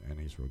times, and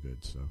he's real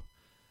good.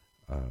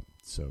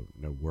 So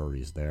no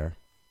worries there.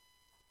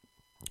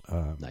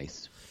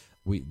 Nice.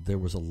 There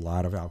was a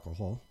lot of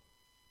alcohol.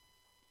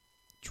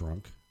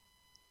 Drank.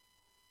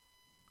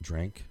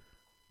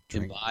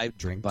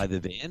 Imbibed by the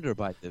band or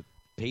by the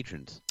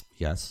patrons?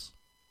 Yes.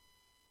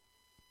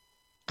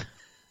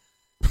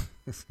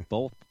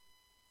 Both.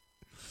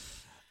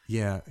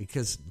 Yeah,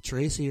 because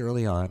Tracy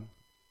early on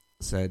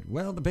said,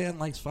 well, the band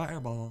likes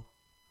Fireball.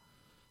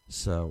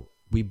 So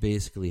we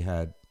basically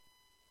had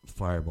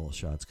Fireball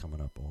shots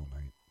coming up all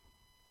night.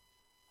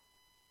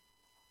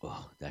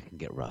 Oh, that can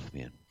get rough,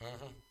 man.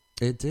 Uh-huh.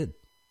 It did,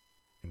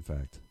 in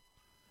fact.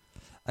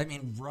 I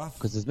mean, rough.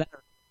 Because it's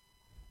better.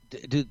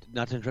 Dude,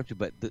 not to interrupt you,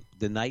 but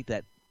the night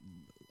that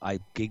I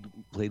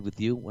played with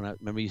you, when I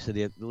remember you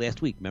said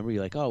last week, remember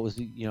you're like, oh, it was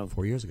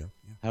 4 years ago.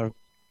 Yeah.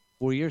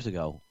 4 years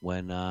ago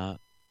when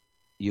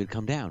you had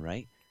come down,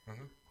 right?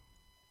 Mm-hmm.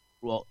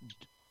 Well,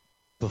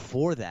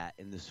 before that,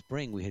 in the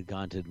spring, we had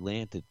gone to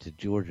Atlanta, to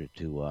Georgia,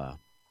 to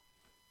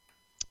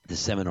the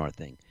seminar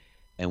thing,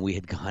 and we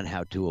had gone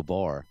out to a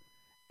bar,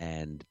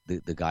 and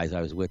the guys I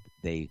was with,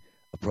 they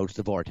approached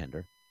the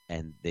bartender,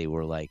 and they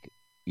were like,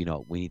 we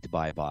need to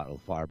buy a bottle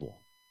of Fireball.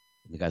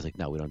 And the guy's like,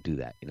 no, we don't do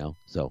that,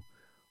 So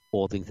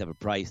all things have a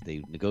price.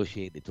 They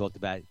negotiate. They talked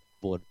about it.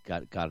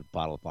 Got a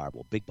bottle of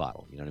Fireball, big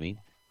bottle. You know what I mean?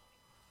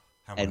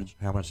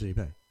 How much did he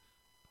pay?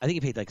 I think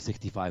he paid like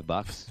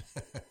 $65.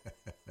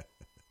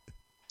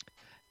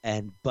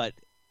 But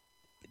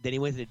then he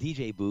went to the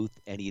DJ booth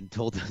and he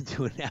told them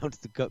to announce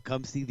to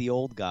come see the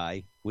old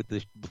guy with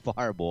the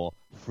Fireball,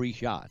 free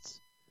shots.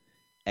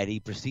 And he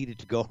proceeded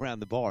to go around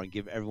the bar and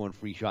give everyone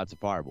free shots of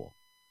Fireball.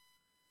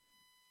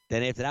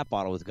 Then after that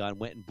bottle was gone,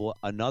 went and bought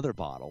another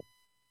bottle.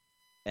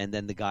 And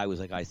then the guy was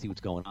like, I see what's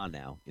going on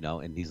now,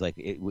 And he's like,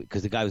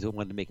 because the guy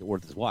wanted to make it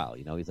worth his while,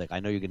 He's like, I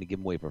know you're going to give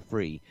them away for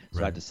free,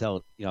 so I have to sell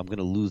it. I'm going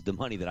to lose the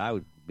money that I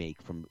would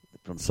make from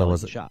selling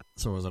the shot.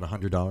 So was it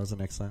 $100 the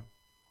next time?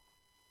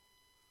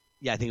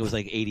 Yeah, I think it was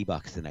like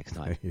 $80 the next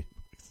time.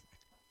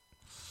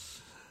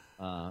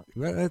 Well,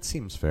 that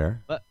seems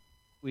fair. But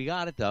we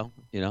got it, though,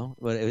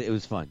 But it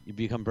was fun. You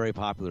become very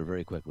popular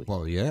very quickly.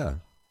 Well, yeah.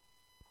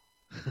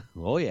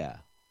 Oh, yeah.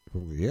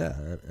 Well,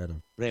 yeah.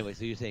 But anyway,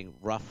 so you're saying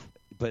rough,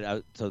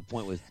 but so the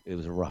point was it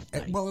was a rough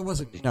night. Well, it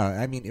wasn't. No,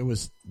 I mean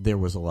there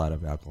was a lot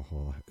of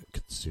alcohol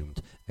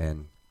consumed,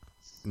 and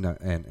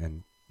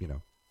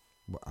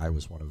I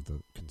was one of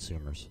the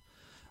consumers,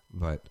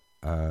 but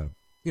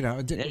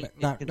it didn't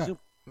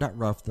not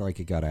rough like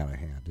it got out of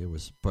hand. It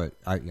was, but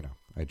I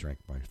drank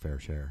my fair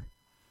share.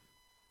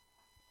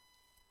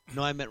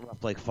 No, I meant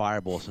rough like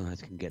Fireball.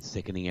 Sometimes can get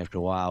sickening after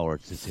a while, or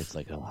it's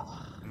like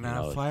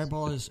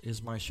Fireball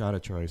is my shot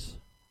of choice.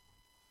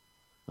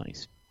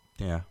 Nice.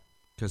 Yeah,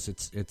 because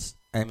it's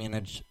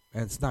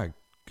not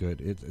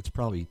good. It's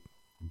probably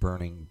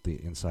burning the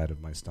inside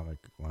of my stomach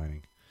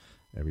lining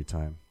every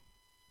time.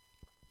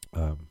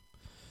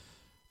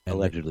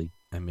 Allegedly.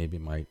 And maybe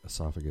my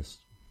esophagus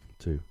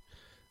too.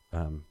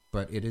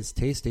 But it is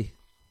tasty.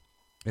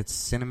 It's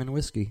cinnamon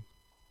whiskey.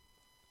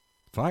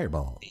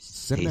 Fireball.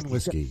 Cinnamon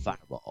whiskey.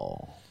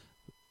 Fireball.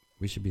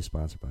 We should be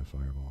sponsored by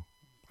Fireball.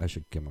 I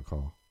should give them a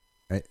call.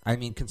 I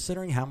mean,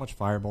 considering how much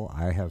Fireball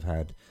I have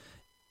had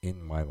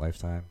in my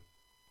lifetime,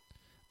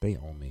 they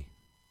owe me.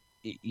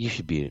 You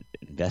should be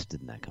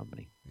invested in that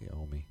company. They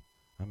owe me.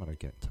 I'm going to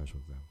get in touch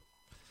with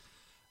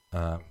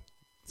them.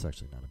 It's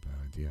actually not a bad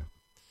idea.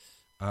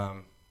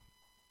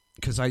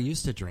 Because I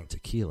used to drink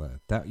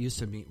tequila. That used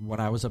to be when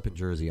I was up in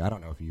Jersey. I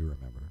don't know if you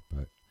remember,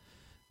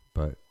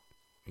 but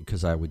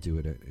because I would do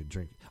it at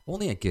drink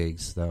only at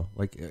gigs though.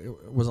 Like it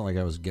wasn't like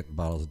I was getting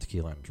bottles of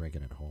tequila and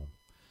drinking at home.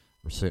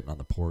 We're sitting on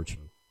the porch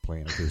and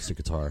playing acoustic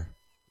guitar,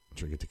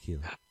 drinking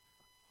tequila.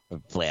 A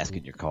flask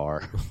in your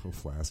car. A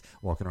flask.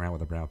 Walking around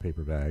with a brown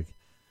paper bag.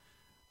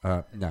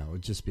 No, it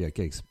would just be at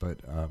gigs. But,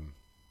 and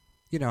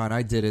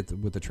I did it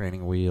with the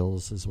training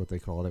wheels, is what they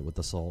called it, with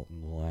the salt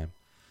and the lime.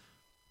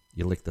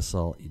 You lick the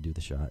salt, you do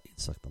the shot, you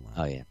suck the lime.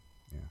 Oh, yeah.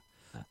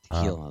 Yeah.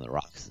 Tequila on the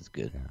rocks is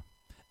good. Yeah.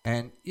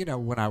 And,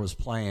 when I was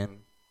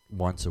playing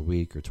once a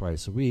week or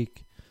twice a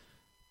week,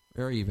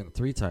 or even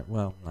 3 times,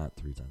 well, not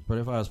 3 times, but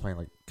if I was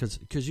playing,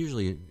 because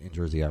usually in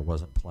Jersey I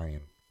wasn't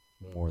playing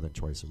more than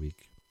twice a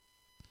week.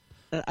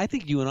 I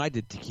think you and I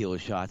did tequila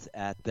shots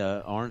at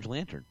the Orange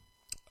Lantern.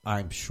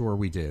 I'm sure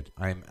we did.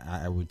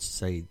 I would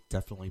say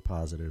definitely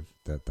positive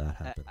that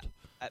happened.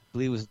 I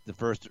believe it was the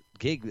first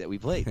gig that we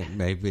played.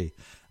 Maybe.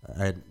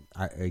 I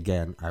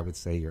would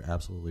say you're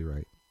absolutely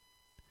right.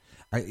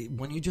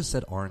 When you just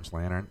said Orange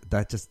Lantern,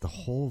 that just the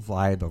whole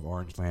vibe of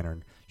Orange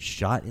Lantern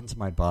shot into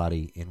my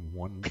body in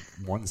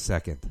one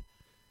second.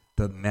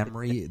 The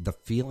memory, the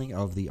feeling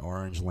of the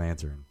Orange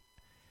Lantern.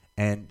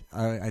 And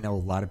I know a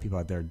lot of people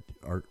out there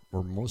or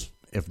most,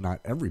 if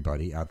not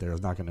everybody out there,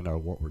 is not going to know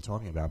what we're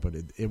talking about. But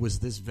it was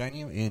this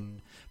venue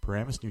in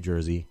Paramus, New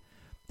Jersey.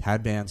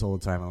 Had bands all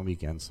the time on the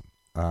weekends.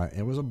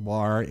 It was a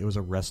bar. It was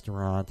a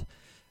restaurant.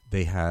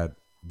 They had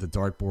the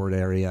dartboard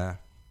area.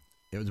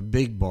 It was a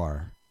big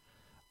bar.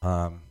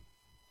 And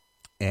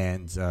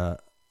a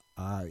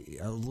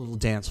little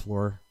dance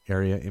floor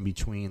area in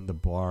between the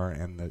bar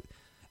and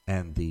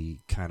the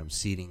kind of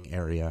seating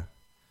area.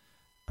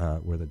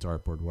 Where the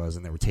dartboard was,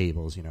 and there were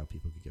tables,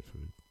 people could get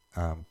food.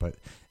 But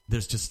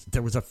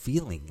there was a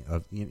feeling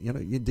of, do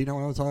you know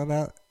what I'm talking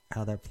about?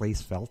 How that place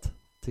felt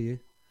to you?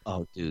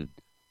 Oh, dude,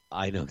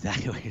 I know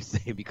exactly what you're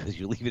saying because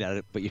you're leaving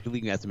out, but you're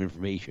leaving out some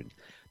information.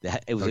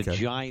 That it was a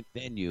giant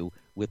venue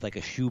with like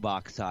a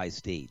shoebox size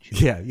stage.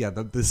 Yeah,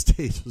 the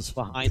stage was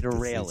behind a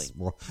railing.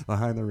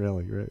 Behind the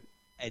railing, right?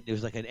 And there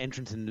was like an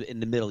entrance in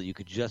the middle you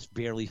could just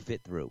barely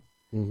fit through,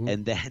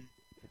 and then.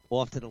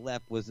 Off to the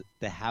left was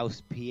the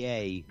house PA,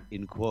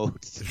 in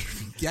quotes.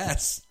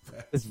 Yes.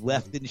 It was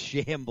left in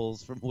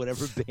shambles from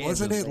whatever band.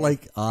 Wasn't it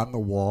like on the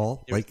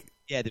wall? There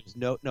was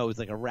no, it was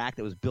like a rack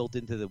that was built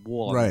into the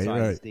wall on the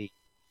side of the stage.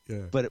 Yeah.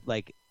 But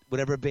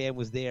whatever band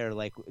was there,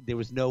 there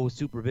was no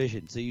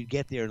supervision. So you'd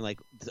get there and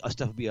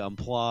stuff would be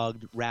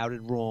unplugged,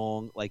 routed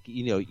wrong,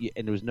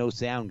 and there was no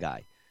sound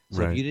guy.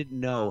 So if you didn't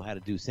know how to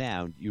do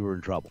sound, you were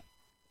in trouble.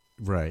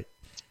 Right.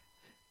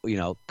 You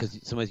know, because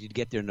sometimes you'd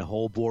get there and the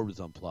whole board was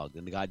unplugged,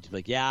 and the guy'd just be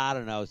like, "Yeah, I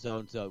don't know, so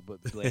and so," but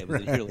it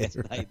was here last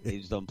night. They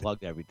just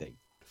unplugged everything.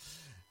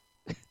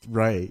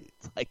 Right.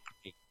 It's like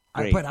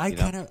great. But I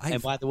kind of.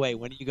 And by the way,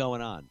 when are you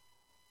going on?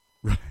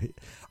 Right.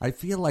 I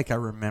feel like I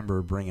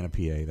remember bringing a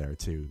PA there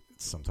too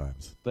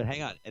sometimes. But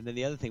hang on, and then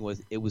the other thing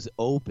was it was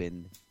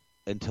open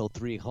until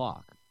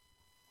 3:00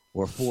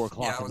 or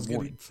 4:00 in the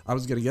morning. I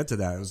was going to get to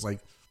that. It was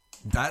like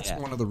that's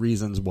one of the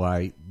reasons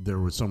why there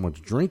was so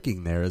much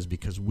drinking there is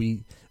because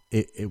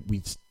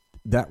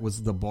that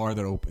was the bar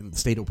that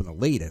stayed open the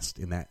latest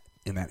in that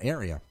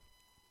area.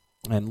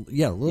 And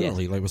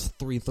literally, like it was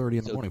 3:30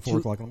 in the morning,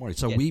 4:00 in the morning.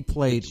 So we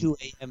played 2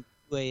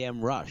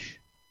 a.m. rush.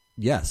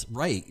 Yes,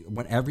 right.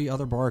 When every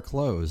other bar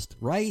closed,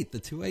 right? The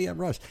 2 a.m.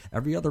 rush.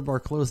 Every other bar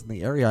closed in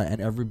the area,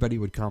 and everybody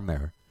would come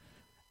there,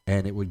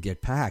 and it would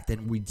get packed,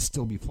 and we'd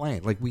still be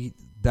playing. Like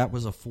that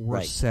was a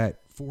four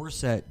set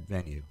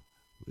venue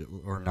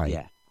or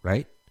night,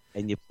 right?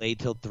 And you played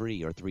till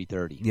 3 or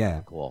 3:30.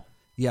 Yeah, cool.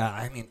 Yeah,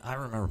 I mean, I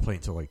remember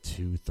playing till like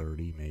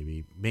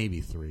 2:30,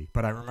 maybe 3,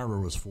 but I remember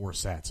it was 4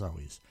 sets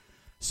always.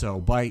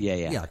 So by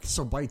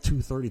so by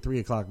 2:30, 3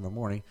 o'clock in the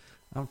morning,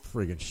 I'm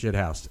friggin'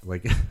 shithoused,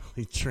 like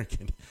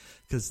drinking,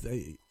 because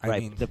I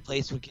mean the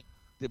place would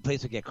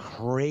get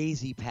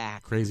crazy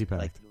packed, like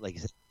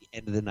at the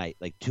end of the night,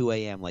 like 2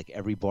 a.m. Like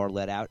every bar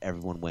let out,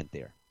 everyone went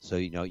there. So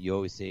you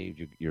always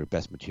saved your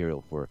best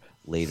material for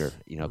later.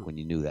 When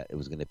you knew that it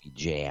was going to be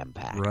jam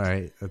packed.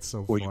 Right, that's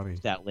so or funny.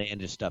 That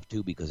outlandish stuff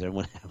too, because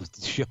everyone was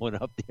showing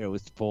up there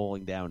was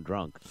falling down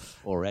drunk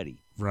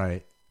already.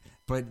 Right.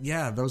 But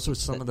yeah, those were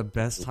some of the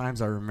best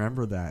times. I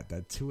remember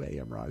that 2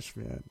 a.m. rush,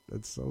 man.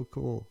 That's so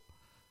cool.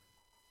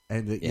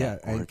 And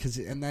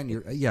and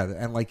then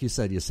and like you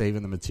said, you're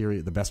saving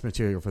the best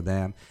material for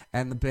them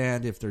and the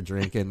band if they're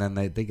drinking. Then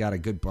they got a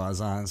good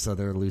buzz on, so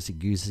they're loosey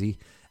goosey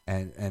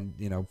and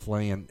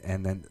playing.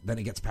 And then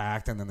it gets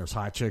packed, and then there's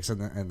hot chicks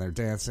and they're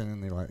dancing,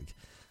 and they're like,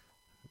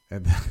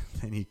 and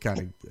then you kind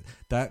of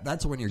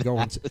that's when you're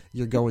going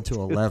to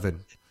 11.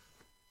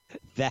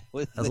 That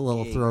was as a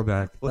little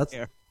throwback. Where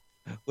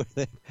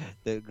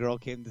the girl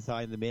came to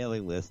sign the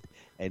mailing list,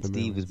 and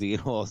Steve was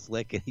being all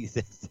slick, and he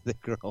says to the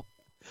girl,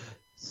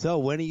 "So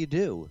when do you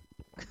do?"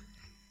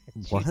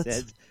 What? She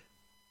says,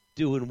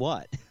 "Doing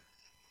what?"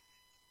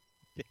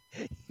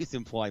 He's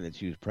implying that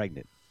she was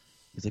pregnant.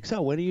 He's like,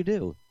 "So when do you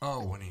do?"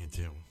 Oh, when do you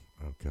do?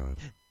 Oh God!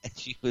 And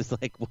she was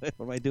like, "What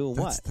am I doing?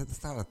 What?"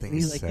 That's not a thing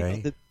he's to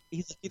like, say.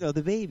 He's like,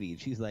 the baby. And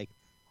she's like,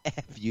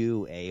 "F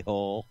you,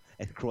 a-hole,"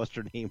 and crossed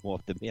her name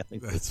off the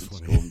mailing list.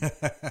 That's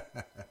funny.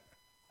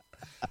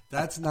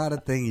 That's not a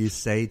thing you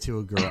say to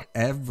a girl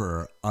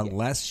ever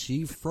unless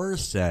she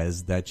first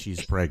says that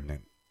she's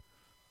pregnant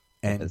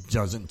and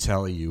doesn't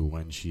tell you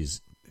when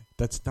she's.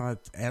 That's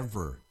not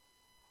ever.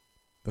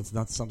 That's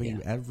not something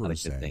you ever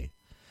say.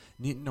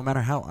 No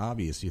matter how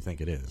obvious you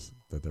think it is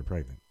that they're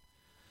pregnant.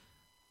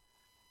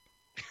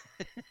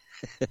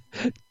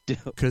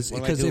 Because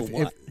if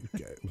what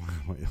do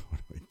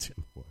I do?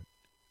 What?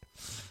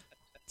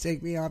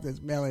 Take me off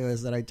this mailing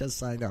list that I just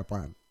signed up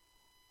on.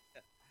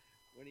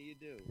 What do you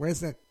do? Where's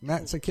the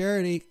not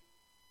security?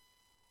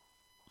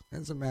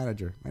 Where's the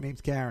manager? My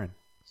name's Karen.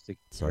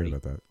 Sorry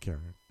about that,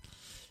 Karen.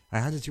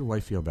 How did your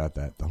wife feel about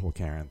that? The whole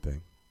Karen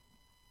thing.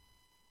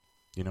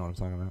 You know what I'm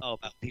talking about? Oh,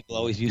 about people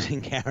always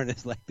using Karen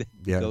as like the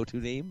go-to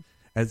name.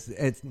 As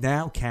it's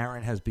now,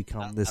 Karen has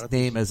become this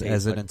name as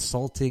an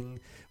insulting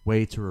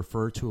way to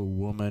refer to a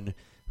woman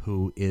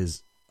who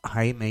is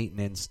high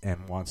maintenance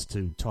and wants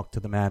to talk to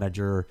the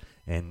manager,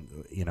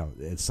 and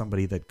it's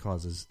somebody that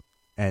causes.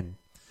 And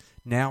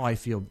now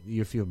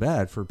you feel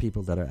bad for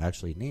people that are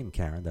actually named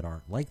Karen that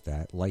aren't like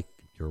that, like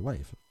your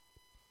wife.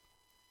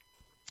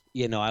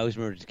 I always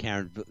remember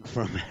Karen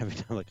from every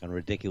time, like on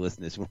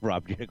Ridiculousness, when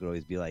Rob Dyrdek would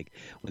always be like,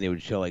 when they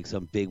would show like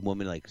some big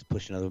woman like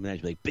pushing another woman,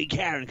 she'd be like, "Big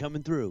Karen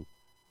coming through,"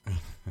 and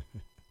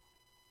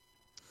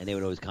they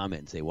would always comment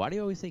and say, "Why do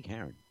you always say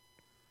Karen?"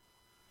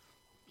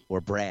 Or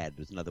Brad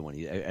was another one.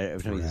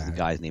 Every time he uses the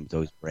guy's name, it's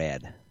always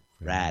Brad.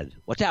 Brad,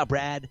 watch out,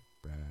 Brad.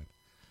 Brad,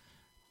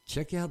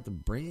 check out the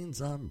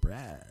brains on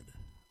Brad.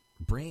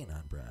 Brain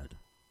on Brad.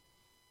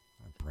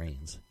 Not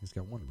brains. He's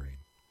got one brain.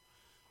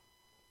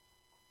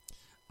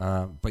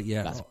 But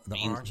yeah, the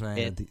Orange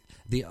Lantern,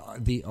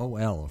 the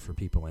OL for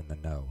people in the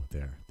know.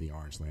 There, the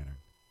Orange Lantern.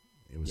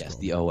 It was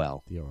called the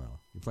OL. The OL.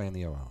 You're playing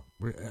the OL.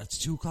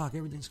 It's 2:00.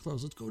 Everything's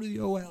closed. Let's go to the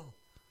OL.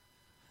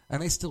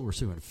 And they still were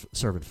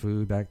serving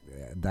food back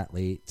that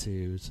late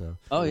too. So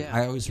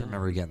I always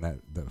remember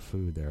getting the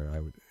food there.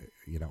 I would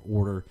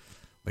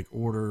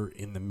order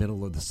in the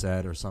middle of the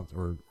set or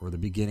something, or the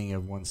beginning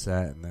of one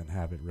set, and then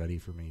have it ready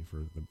for me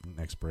for the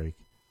next break.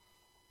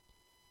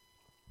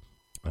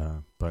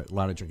 But a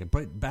lot of drinking.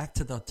 But back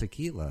to the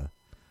tequila,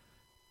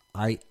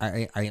 I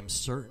am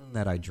certain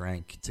that I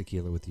drank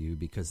tequila with you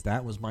because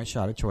that was my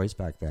shot of choice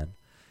back then,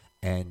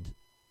 and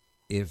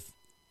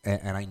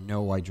I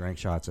know I drank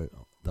shots at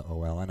the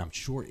OL, and I'm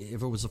sure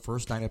if it was the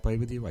first night I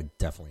played with you, I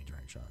definitely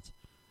drank shots.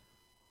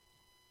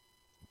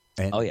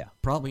 And oh yeah,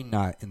 probably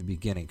not in the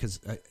beginning because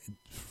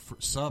for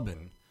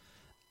subbing,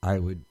 I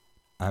would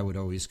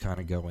always kind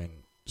of go in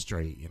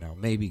straight,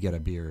 maybe get a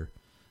beer,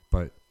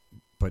 but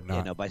not.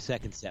 Yeah, no, by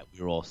second set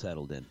we were all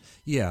settled in.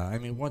 Yeah, I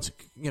mean once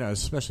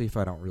especially if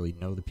I don't really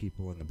know the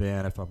people in the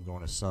band, if I'm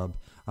going to sub,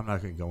 I'm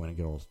not going to go in and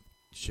get all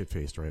shit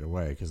faced right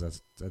away because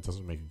that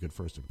doesn't make a good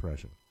first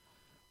impression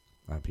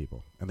on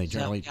people, and they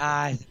generally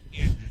guys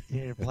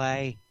here to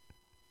play.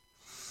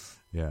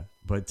 Yeah,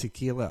 but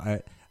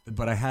tequila,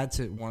 But I had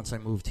to once I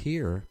moved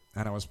here,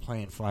 and I was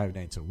playing 5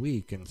 nights a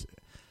week, and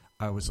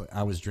I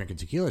was drinking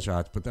tequila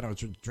shots, but then I was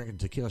drinking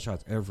tequila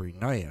shots every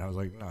night, and I was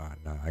like, no,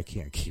 I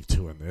can't keep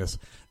doing this.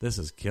 This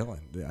is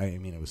killing. I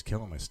mean, it was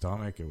killing my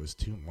stomach. It was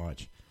too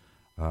much.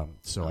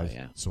 So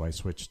I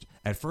switched.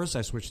 At first,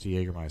 I switched to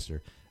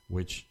Jägermeister,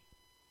 which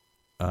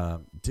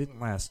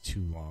didn't last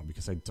too long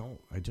because I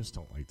just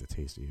don't like the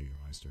taste of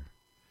Jägermeister.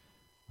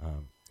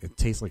 It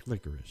tastes like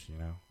licorice,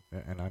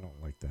 and I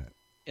don't like that.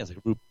 Yeah, it's like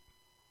a root.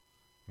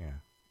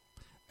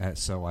 Yeah.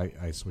 So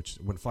I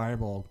switched when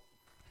Fireball,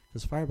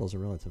 because Fireball's a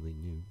relatively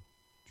new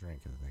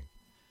drink, I think.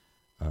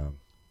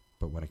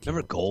 But when it came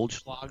remember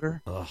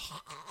Goldschlager? Ugh.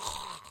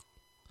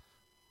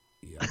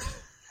 Yeah.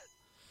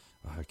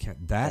 I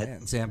can't. That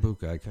and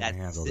Sambuca, I couldn't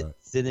handle that.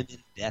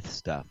 Cinnamon death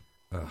stuff.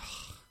 Ugh.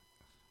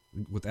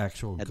 With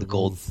actual Had the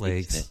gold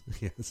flakes.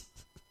 Yes.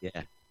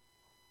 Yeah.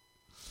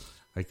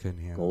 I couldn't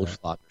handle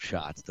Goldschlager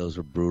shots. Those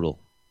were brutal.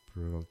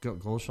 Brutal.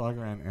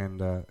 Goldschlager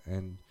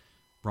and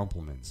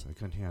Rumpelmans. I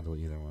couldn't handle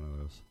either one of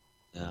those.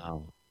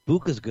 No.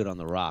 Buca's good on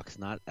the rocks,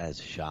 not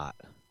as shot.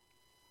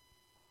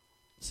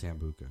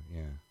 Sambuca,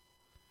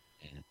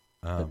 yeah.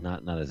 But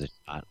not as a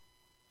shot.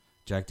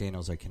 Jack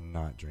Daniels I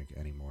cannot drink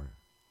anymore.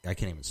 I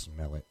can't even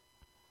smell it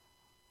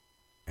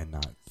and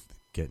not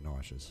get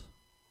nauseous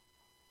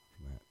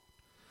from that.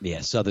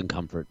 Yeah, Southern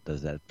Comfort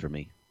does that for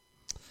me.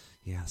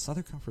 Yeah,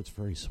 Southern Comfort's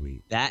very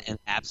sweet. That and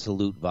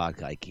Absolute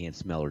vodka, I can't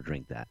smell or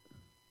drink that.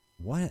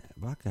 What?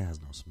 Vodka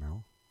has no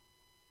smell.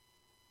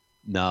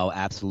 No,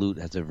 Absolute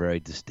has a very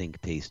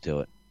distinct taste to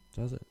it.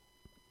 Does it?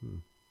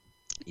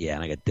 Yeah,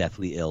 and I got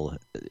deathly ill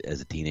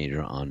as a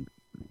teenager on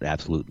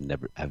Absolute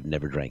and I've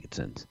never drank it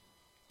since.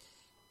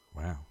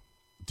 Wow.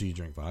 Do you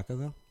drink vodka,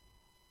 though?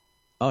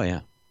 Oh,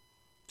 yeah.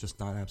 Just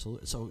not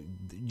Absolute? So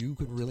you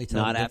could really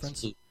tell not the difference?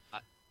 Absolute.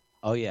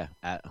 Oh, yeah,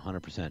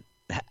 100%.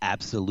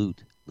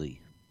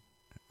 Absolutely.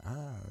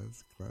 Ah,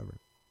 that's clever.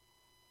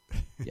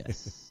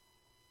 Yes.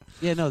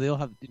 Yeah, no, they all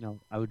have,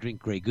 I would drink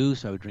Grey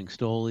Goose, I would drink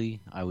Stoli,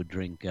 I would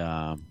drink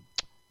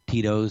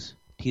Tito's.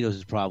 Tito's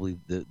is probably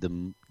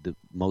the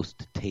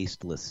most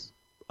tasteless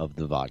of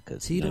the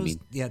vodkas. Tito's,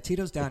 yeah,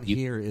 Tito's down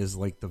here is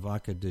like the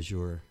vodka du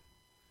jour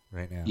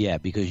right now. Yeah,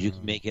 because you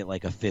can make it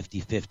like a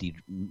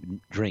 50-50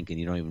 drink and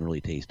you don't even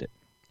really taste it.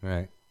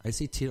 Right. I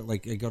see Tito,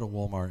 like I go to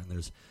Walmart and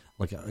there's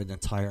like an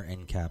entire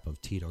end cap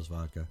of Tito's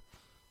vodka.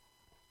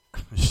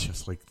 It's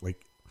just like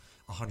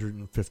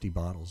 150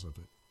 bottles of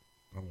it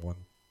on one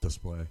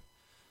display.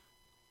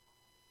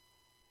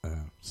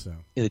 So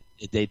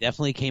they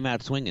definitely came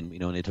out swinging,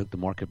 and they took the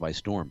market by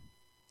storm.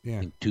 Yeah, I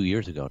think 2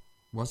 years ago.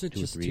 Was it 2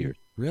 just or 3 years?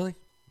 Really?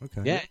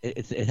 Okay. Yeah,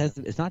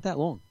 it's not that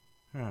long.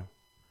 Huh.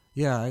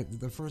 Yeah,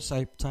 the first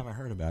time I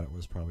heard about it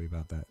was probably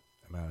about that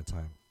amount of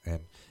time,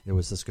 and it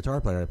was this guitar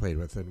player I played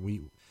with,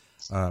 and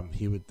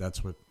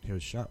that's what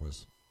his shot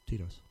was,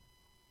 Tito's.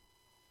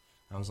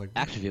 I was like,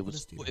 actually,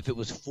 if it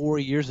was 4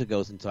 years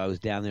ago since I was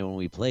down there when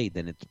we played,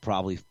 then it's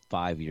probably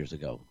 5 years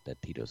ago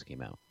that Tito's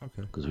came out.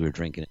 Okay. Because we were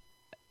drinking it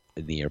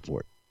in the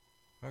airport.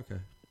 Okay.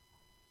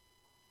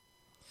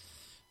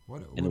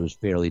 And it was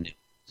fairly new,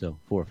 so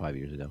 4 or 5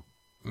 years ago.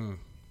 Mm.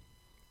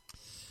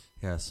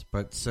 Yes,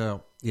 but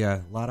so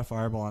yeah, a lot of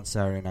Fireball on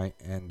Saturday night,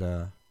 and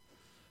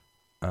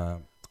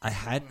I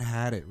hadn't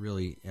had it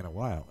really in a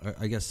while.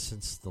 I guess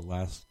since the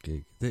last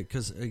gig,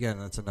 because again,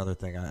 that's another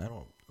thing. I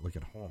don't. Like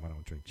at home, I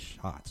don't drink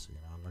shots.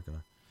 I'm not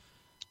gonna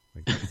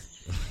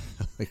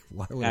like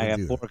why would I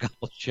do that? I got 4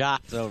 couple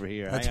shots over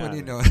here. That's when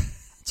you know.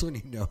 That's when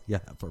you know you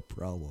have a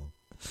problem.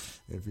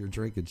 If you're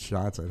drinking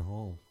shots at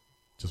home,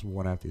 just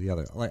one after the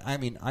other. Like I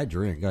mean, I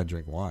drink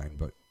wine,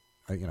 but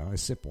I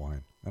sip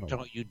wine. I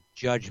don't you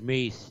judge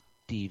me,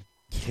 Steve?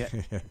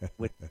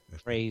 With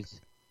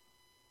praise.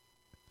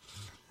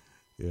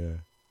 Yeah,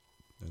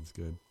 that's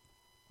good.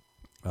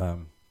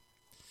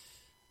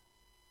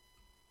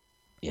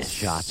 Yeah,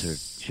 shots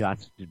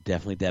are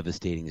definitely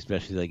devastating,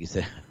 especially like you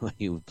said when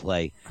you would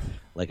play.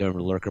 Like I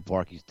remember Lurker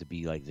Park used to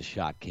be like the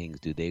shot kings,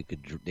 dude.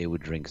 They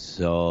would drink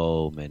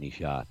so many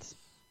shots.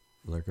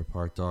 Lurker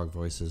Park Dog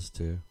Voices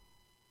too.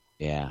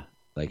 Yeah,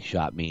 like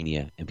Shot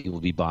Mania, and people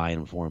would be buying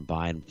them for him.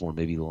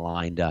 They'd be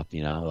lined up,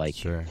 like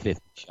sure.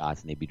 50 shots,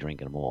 and they'd be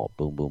drinking them all.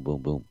 Boom, boom,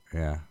 boom, boom.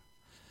 Yeah,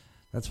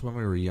 that's when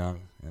we were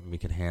young and we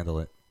could handle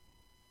it.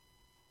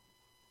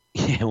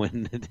 Yeah,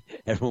 when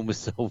everyone was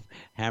so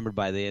hammered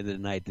by the end of the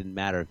night, it didn't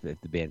matter if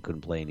the band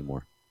couldn't play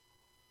anymore.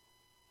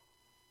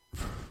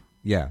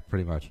 Yeah,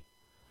 pretty much.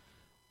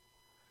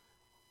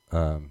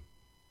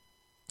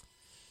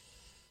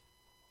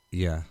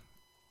 Yeah.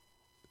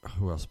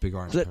 Who else? Big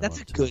Orange. So that's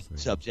a good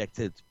subject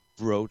to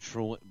broach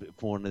for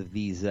one of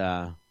these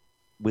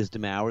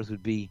wisdom hours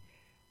would be,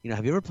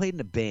 have you ever played in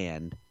a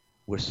band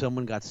where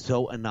someone got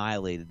so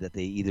annihilated that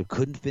they either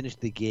couldn't finish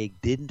the gig,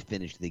 didn't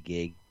finish the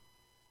gig,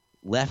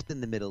 left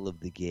in the middle of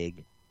the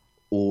gig,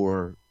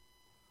 or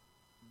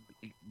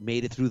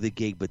made it through the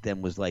gig but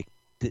then was like,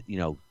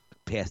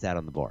 passed out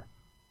on the bar?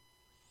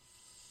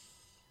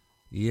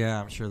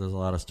 Yeah, I'm sure there's a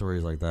lot of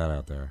stories like that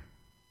out there.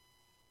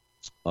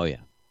 Oh yeah.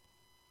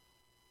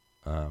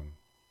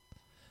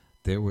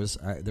 There was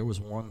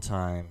one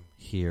time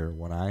here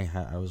when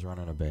I was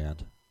running a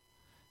band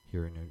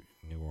here in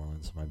New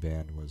Orleans. My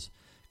band was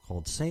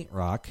called Saint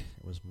Rock.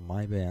 It was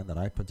my band that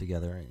I put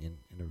together in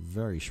a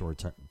very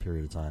short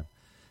period of time,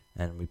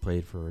 and we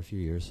played for a few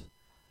years.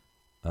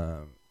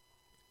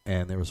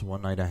 And there was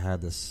one night I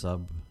had this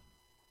girl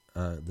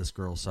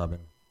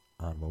subbing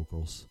on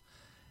vocals,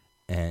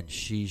 and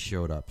she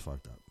showed up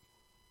fucked up,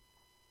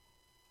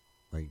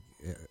 like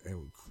it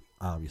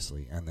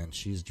obviously. And then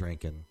she's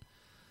drinking,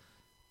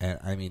 and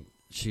I mean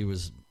she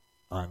was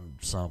on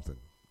something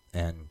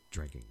and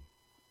drinking.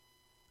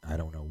 I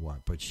don't know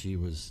what, but she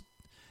was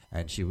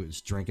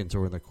drinking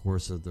during the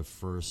course of the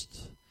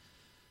first.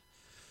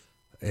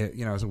 It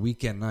was a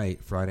weekend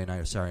night, Friday night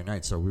or Saturday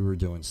night, so we were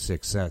doing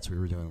 6 sets. We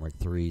were doing like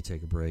 3,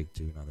 take a break,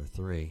 do another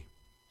 3,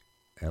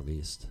 at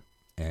least.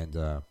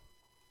 And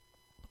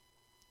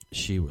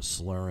she was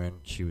slurring.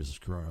 She was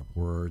screwing up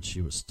words.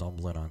 She was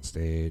stumbling on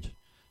stage.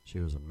 She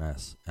was a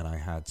mess. And I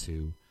had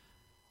to,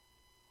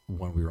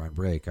 when we were on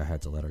break, I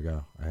had to let her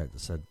go. I had to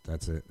said,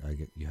 "That's it.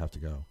 You have to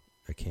go.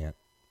 I can't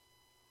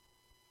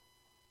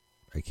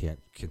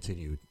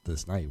continue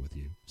this night with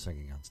you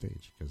singing on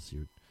stage because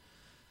you're."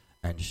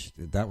 And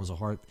that was a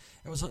hard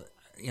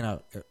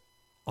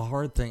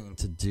thing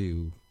to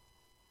do,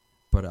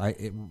 but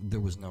there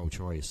was no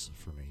choice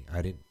for me.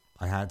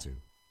 I had to.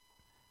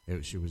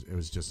 It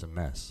was just a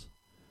mess.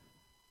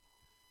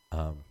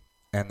 And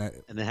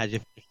then how'd you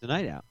finish the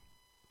night out?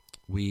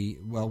 We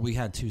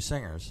had 2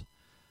 singers,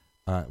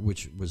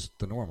 which was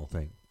the normal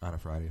thing on a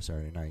Friday or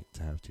Saturday night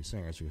to have 2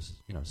 singers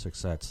because 6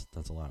 sets,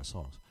 that's a lot of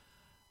songs.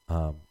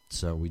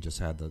 So we just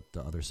had the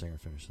other singer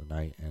finish the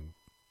night, and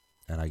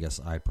I guess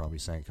I probably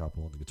sang a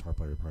couple, and the guitar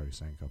player probably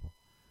sang a couple.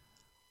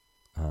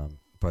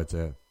 But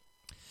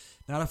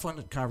not a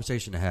fun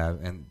conversation to have,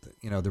 and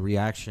the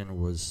reaction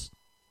was,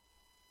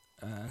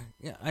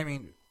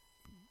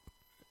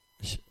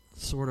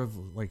 sort of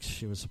like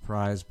she was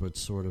surprised, but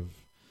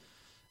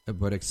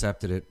but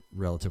accepted it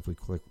relatively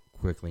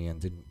quickly and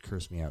didn't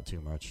curse me out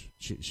too much.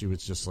 She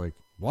was just like,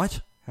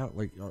 "What? How?"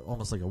 Like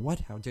almost like a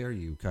 "What? How dare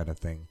you?" kind of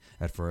thing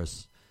at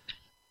first.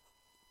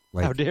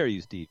 Like, how dare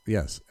you, Steve?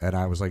 Yes, and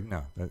I was like,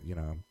 no,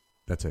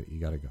 that's it. You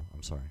got to go.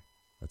 I'm sorry,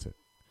 that's it.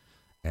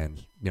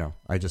 And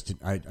I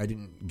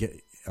didn't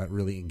get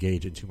really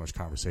engage in too much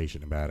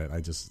conversation about it.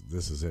 This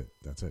is it.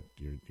 That's it.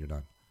 You're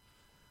done.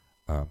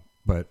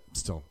 But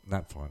still,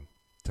 not fun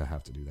to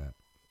have to do that.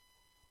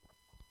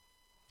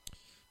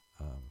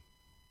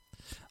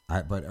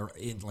 But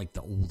in like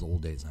the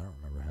old days, I don't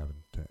remember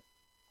having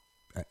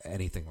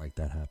anything like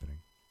that happening,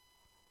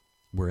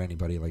 where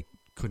anybody like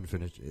couldn't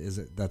finish.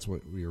 That's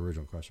what your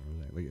original question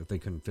was? Like if they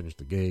couldn't finish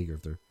the gig, or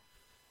if they're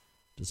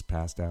just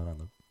passed out on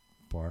the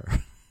bar.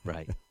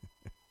 Right.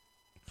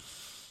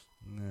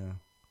 No,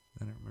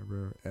 I don't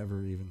remember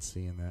ever even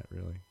seeing that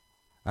really.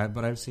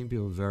 But I've seen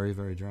people very,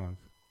 very drunk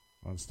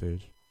on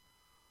stage.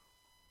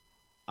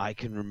 I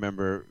can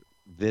remember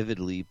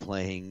vividly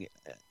playing.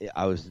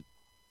 I was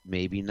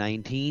maybe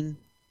 19,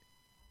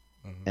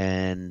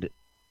 and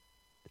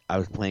I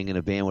was playing in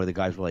a band where the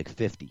guys were like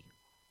 50.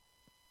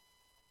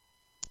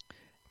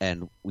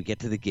 And we get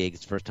to the gig.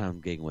 It's the first time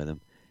I'm gigging with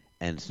him.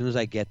 And as soon as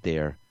I get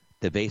there,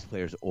 the bass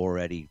player's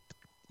already,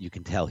 you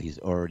can tell he's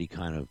already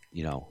kind of,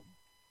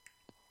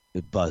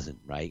 buzzing,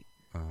 right?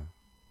 Uh-huh.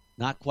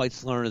 Not quite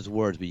slurring his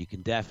words, but you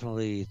can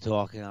definitely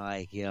talking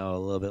like, a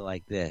little bit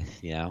like this,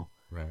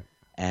 Right.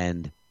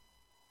 And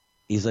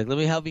he's like, "Let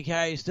me help you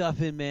carry your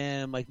stuff in,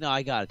 man." I'm like, "No,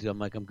 I got it, dude." I'm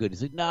like, "I'm good."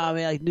 He's like, "Nah,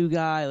 man, like, new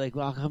guy. Like,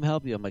 well, I'll come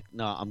help you." I'm like,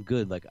 "No, I'm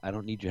good. Like, I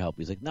don't need your help."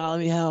 He's like, "No, let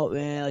me help,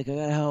 man. Like, I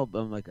gotta help."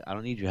 I'm like, "I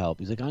don't need your help."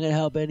 He's like, "I'm gonna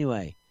help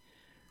anyway."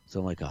 So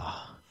I'm like,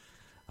 "Oh."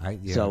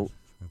 So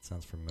that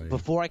sounds familiar.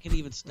 before I can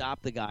even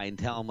stop the guy and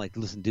tell him, like,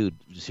 "Listen, dude,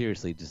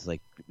 seriously, just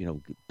like,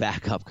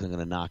 back up because I'm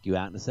gonna knock you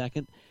out in a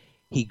second,"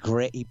 he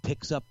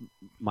picks up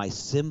my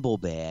cymbal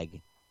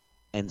bag,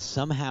 and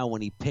somehow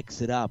when he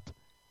picks it up,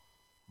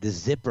 the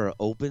zipper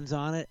opens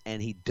on it,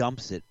 and he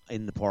dumps it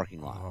in the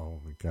parking lot. Oh,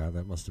 my God.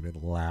 That must have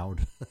been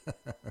loud.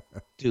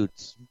 Dude,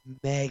 it's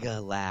mega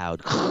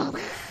loud.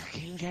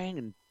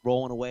 And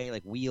rolling away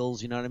like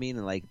wheels, you know what I mean?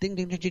 And like, ding,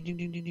 ding, ding, ding,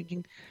 ding, ding,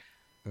 ding.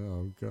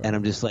 Oh, God. And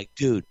I'm just like,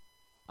 dude,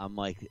 I'm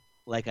like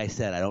I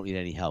said, I don't need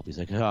any help. He's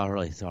like, "Oh,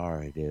 really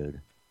sorry, dude."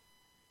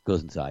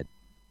 Goes inside.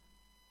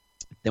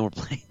 Then we're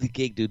playing the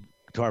gig, dude.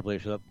 Guitar player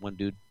shows up. One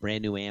dude,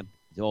 brand new amp.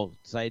 He's all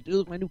excited. "Dude,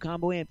 look, my new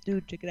combo amp.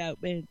 Dude, check it out,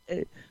 man.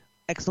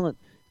 Excellent."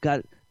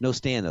 Got no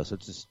stand though, so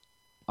it's just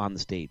on the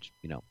stage,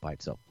 by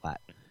itself, flat.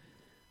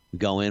 We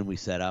go in, we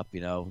set up,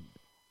 the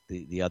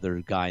the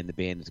other guy in the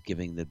band is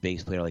giving the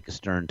bass player like a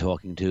stern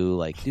talking to,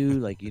 like,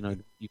 dude, like,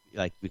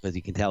 like, because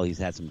you can tell he's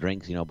had some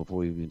drinks, before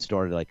we even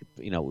started, like,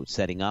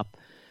 setting up.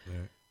 Yeah.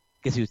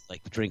 Guess he was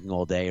like drinking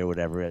all day or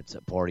whatever at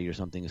a party or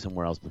something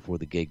somewhere else before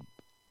the gig.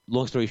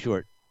 Long story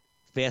short,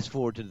 fast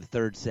forward to the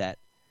third set.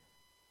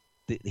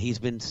 He's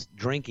been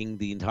drinking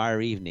the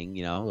entire evening,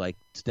 like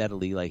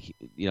steadily, like,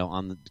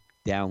 on the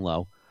down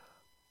low.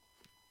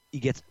 He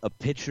gets a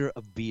pitcher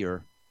of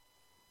beer,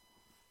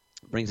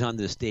 brings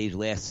onto the stage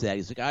last set.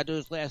 He's like, I do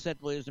this last set,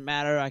 well, it doesn't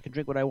matter. I can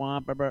drink what I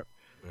want. Blah, blah.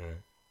 Right.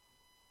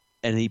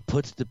 And he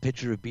puts the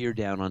pitcher of beer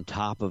down on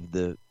top of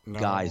the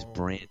guy's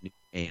brand new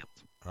amp.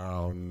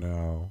 Oh,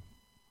 no.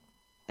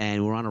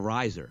 And we're on a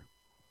riser,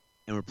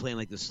 and we're playing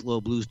like the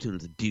slow blues tune.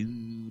 It's a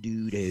do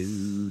do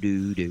do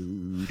do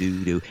do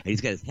do do, and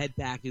he's got his head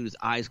back, dude, his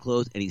eyes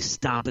closed, and he's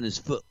stomping his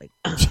foot like.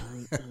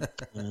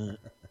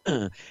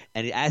 And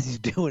as he's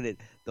doing it,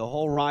 the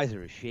whole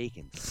riser is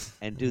shaking.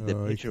 And dude, the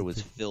pitcher was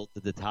filled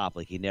to the top,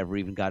 like he never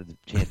even got a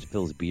chance to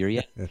fill his beer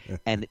yet.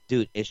 And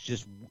dude, it's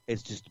just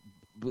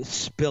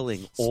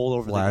spilling all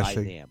over the guy's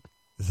amp.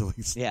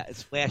 Yeah, it's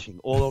splashing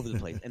all over the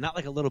place, and not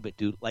like a little bit,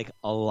 dude, like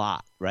a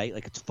lot, right?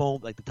 Like it's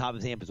foam, like the top of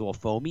his amp is all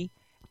foamy,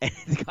 and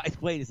the guy's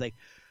playing. He's like,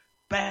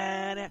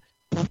 that's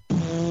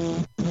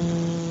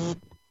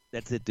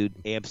it, dude.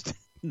 Amps,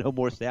 no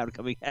more sound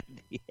coming out of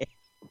the amp.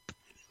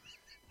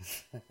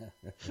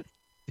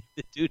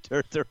 The dude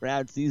turns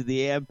around, sees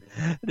the amp,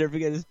 I never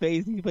forget his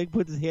face. He like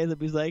puts his hands up.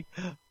 He's like,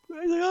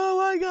 "Oh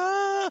my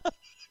god!"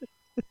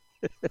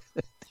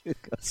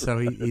 So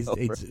he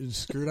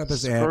screwed up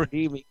his amp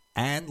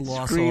and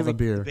lost all the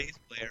beer. The bass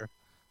player,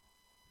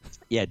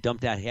 yeah,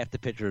 dumped out half the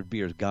pitcher of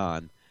beer is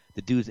gone.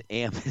 The dude's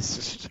amp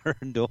is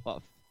turned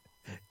off.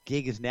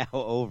 Gig is now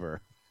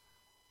over.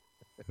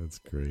 That's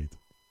great.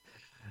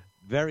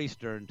 Very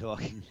stern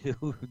talking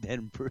to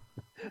then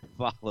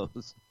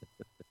follows.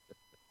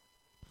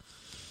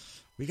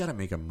 We got to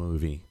make a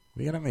movie.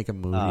 We got to make a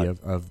movie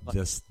of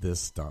this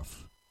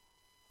stuff.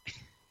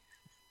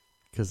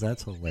 Because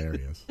that's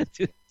hilarious.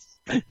 Dude,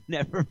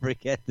 never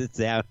forget the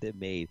sound it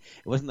made.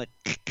 It wasn't like...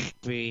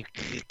 Right.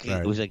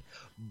 It was like...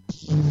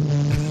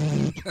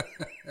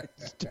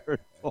 Turned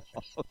off.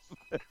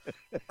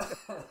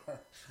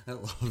 I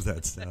love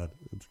that sound.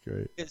 It's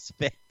great. It's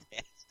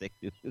fantastic,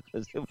 dude,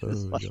 because it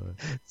was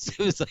it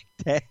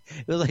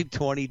was like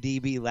 20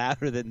 dB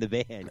louder than the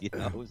band, It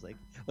was like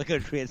a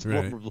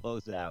transformer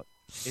blows out.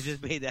 It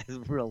just made that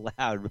real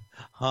loud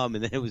hum,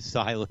 and then it was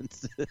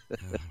silence. Oh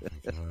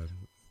my god,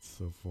 it's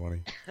so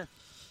funny.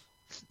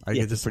 I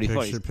could just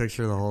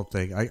picture the whole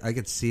thing. I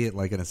could see it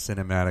like in a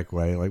cinematic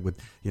way, like with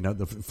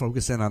the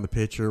focus in on the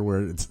picture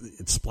where it's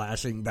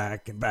splashing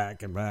back and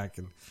back and back,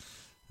 and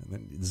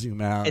then you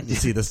zoom out and you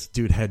see this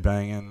dude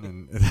headbanging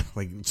and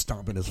like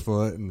stomping his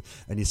foot, and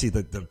you see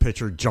the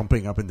pitcher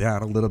jumping up and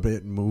down a little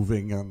bit and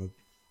moving on the.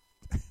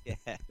 Yeah,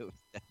 it was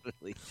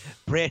definitely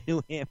brand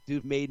new amp,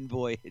 dude. Maiden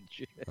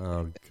voyage.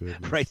 Oh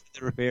goodness! Right to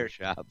the repair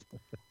shop.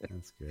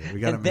 That's great. We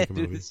got to make a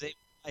movie.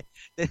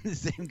 Then the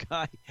same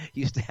guy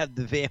used to have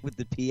the van with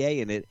the PA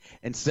in it,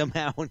 and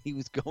somehow when he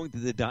was going to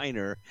the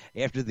diner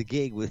after the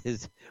gig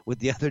with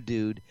the other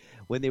dude,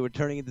 when they were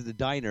turning into the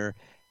diner,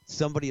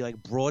 somebody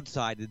like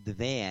broadsided the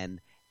van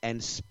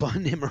and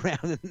spun him around,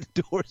 and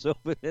the doors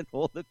open, and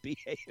all the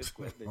PA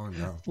equipment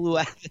flew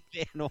out of the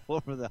van all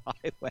over the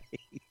highway.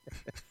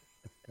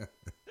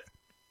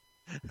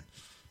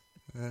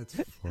 That's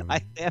funny.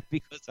 I laugh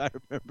because I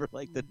remember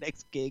like the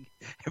next gig,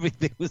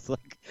 everything was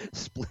like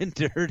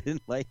splintered and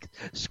like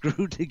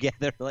screwed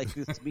together, like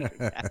the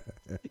speaker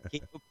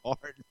came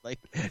apart, like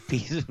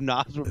pieces of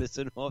knobs were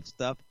missing off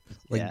stuff.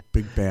 Like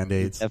big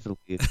Band-Aids.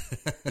 Definitely,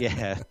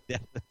 yeah,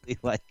 definitely.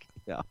 Like,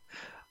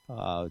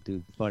 oh,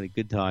 dude, funny,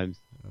 good times.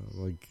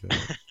 Oh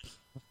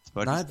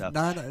my god,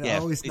 not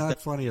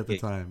funny at the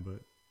time, but.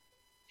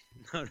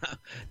 No,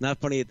 not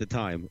funny at the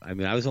time. I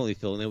mean, I was only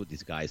filling in with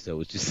these guys, so it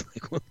was just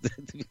like the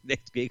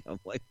next gig.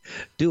 I'm like,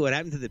 dude, what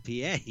happened to the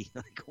PA?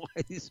 Like, why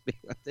are these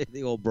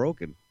they all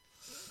broken?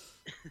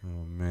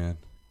 Oh man.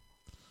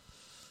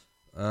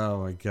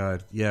 Oh my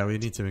god. Yeah, we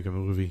need to make a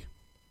movie.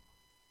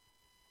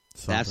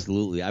 Something.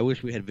 Absolutely. I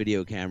wish we had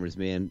video cameras,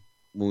 man.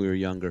 When we were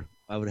younger,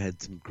 I would have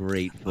had some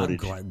great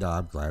footage.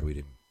 I'm glad we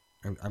didn't.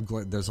 I'm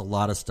glad. There's a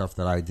lot of stuff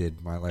that I did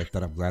in my life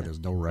that I'm glad there's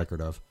no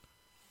record of.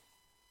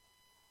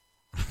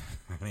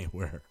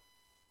 Anywhere.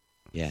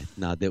 Yeah,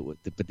 no,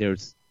 but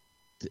there's.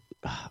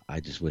 I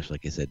just wish,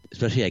 like I said,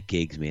 especially at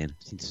gigs, man.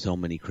 I've seen so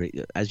many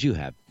crazy, as you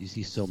have. You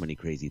see so many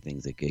crazy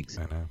things at gigs.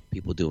 I know.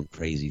 People doing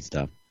crazy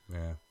stuff.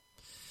 Yeah.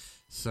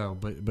 So,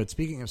 but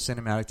speaking of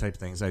cinematic type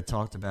things, I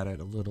talked about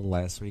it a little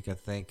last week. I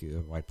think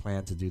I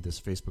plan to do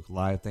this Facebook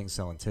Live thing,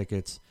 selling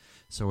tickets.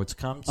 So it's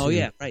come to. Oh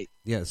yeah, right.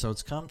 Yeah, so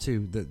it's come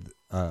to the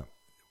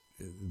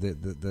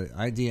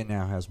idea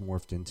now has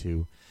morphed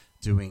into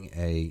doing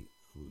a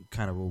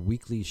kind of a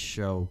weekly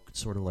show,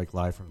 sort of like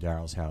Live from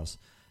Daryl's house,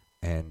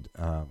 and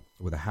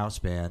with a house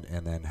band,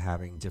 and then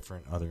having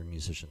different other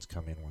musicians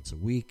come in once a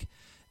week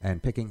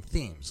and picking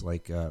themes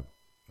like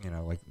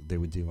like they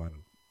would do on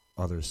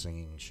other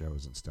singing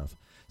shows and stuff.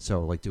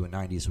 So like do a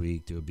 90s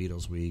week, do a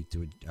Beatles week,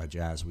 do a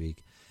jazz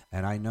week.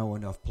 And I know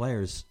enough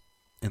players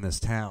in this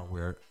town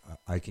where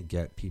I can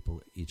get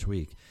people each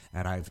week.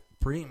 And I've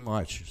pretty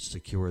much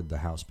secured the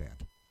house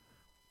band.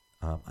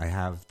 I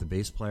have the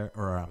bass player,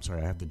 I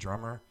have the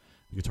drummer,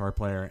 the guitar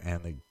player,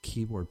 and the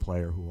keyboard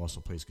player who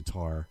also plays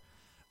guitar,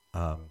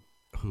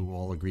 who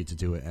all agreed to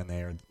do it. And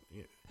they are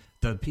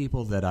the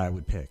people that I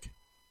would pick.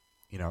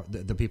 You know,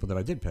 the people that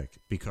I did pick,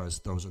 because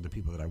those are the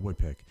people that I would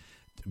pick,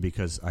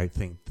 because I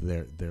think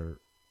they're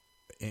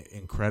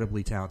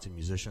incredibly talented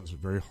musicians,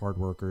 very hard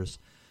workers,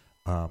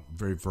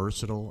 very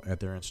versatile at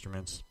their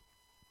instruments,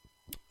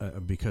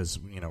 because,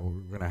 you know,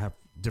 we're going to have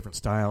different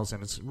styles,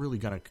 and it's really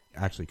going to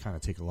actually kind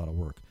of take a lot of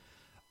work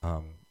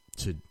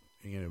to,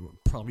 you know,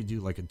 probably do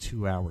like a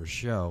 2-hour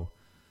show.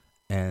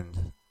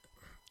 And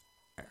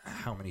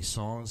how many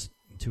songs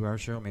in a 2-hour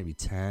show? Maybe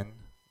 10.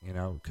 You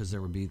know, because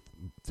there would be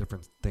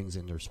different things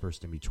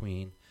interspersed in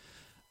between,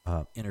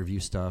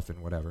 interview stuff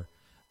and whatever.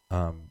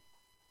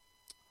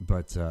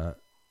 But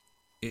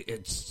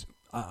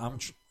I'm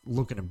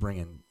looking to bring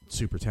in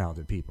super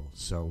talented people.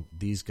 So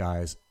these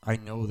guys, I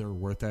know they're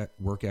worth that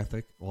work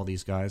ethic, all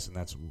these guys, and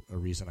that's a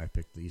reason I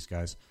picked these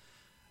guys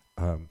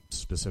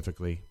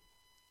specifically.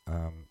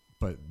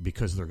 But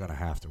because they're going to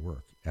have to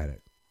work at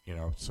it, you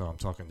know. So I'm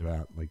talking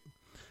about, like,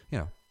 you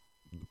know,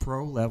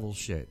 pro level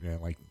shit, man.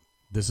 Like,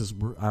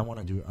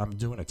 I'm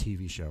doing a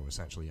TV show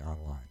essentially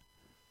online.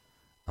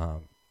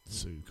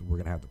 So we're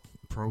gonna have the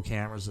pro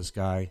cameras. This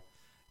guy,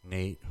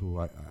 Nate, who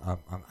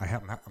I'm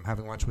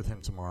having lunch with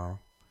him tomorrow,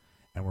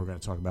 and we're going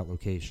to talk about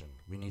location.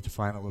 We need to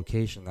find a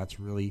location. That's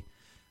really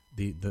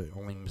the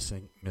only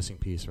missing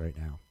piece right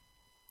now.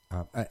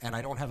 And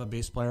I don't have a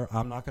bass player.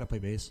 I'm not going to play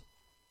bass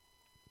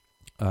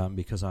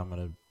because I'm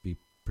going to be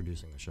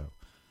producing the show.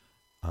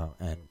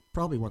 And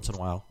probably once in a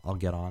while I'll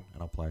get on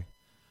and I'll play.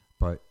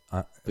 But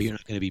you're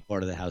not going to be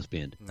part of the house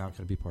band. Not going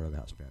to be part of the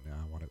house band. No,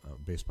 I want a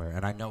bass player,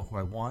 and I know who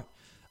I want.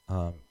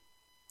 And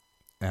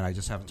I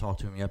just haven't talked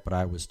to him yet, but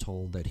I was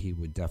told that he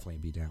would definitely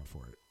be down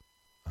for it.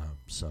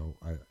 So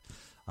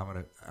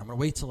I'm gonna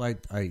wait till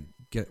I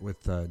get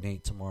with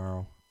Nate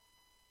tomorrow,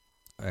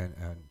 and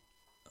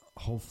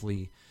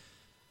hopefully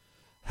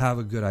have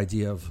a good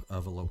idea of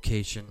a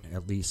location.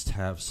 At least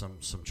have some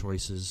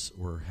choices,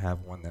 or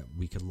have one that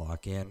we could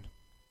lock in.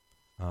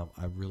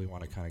 I really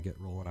want to kind of get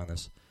rolling on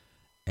this.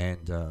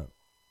 And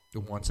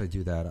once I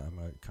do that, I'm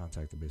going to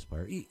contact the bass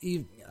player.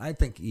 I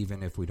think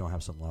even if we don't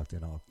have something locked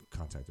in, I'll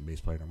contact the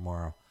bass player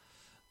tomorrow.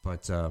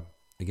 But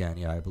again,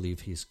 yeah, I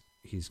believe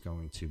he's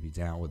going to be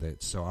down with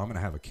it. So I'm going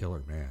to have a killer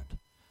band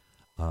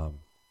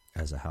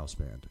as a house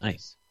band.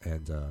 Nice.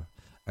 And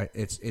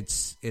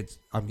it's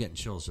I'm getting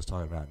chills just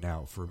talking about it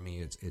now. For me,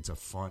 it's a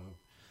fun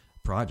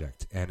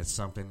project, and it's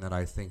something that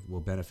I think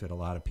will benefit a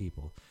lot of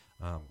people.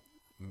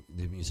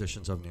 The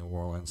musicians of New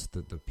Orleans,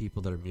 the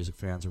people that are music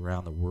fans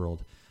around the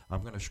world.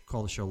 I'm going to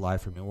call the show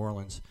live from New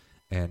Orleans,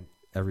 and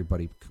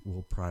everybody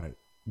will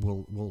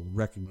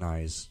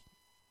recognize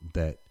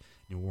that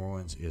New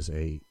Orleans is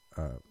a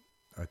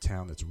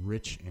town that's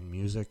rich in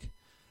music.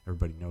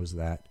 Everybody knows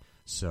that,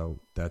 so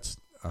that's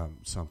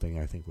something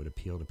I think would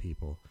appeal to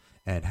people.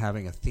 And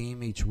having a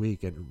theme each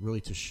week, and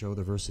really to show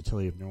the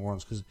versatility of New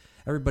Orleans, because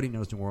everybody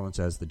knows New Orleans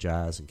as the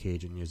jazz and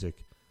Cajun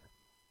music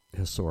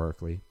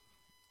historically,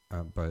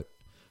 but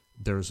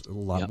there's a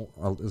lot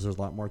more. There's a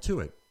lot more to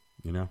it,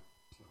 you know.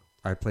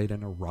 I played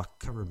in a rock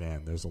cover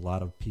band. There's a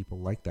lot of people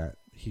like that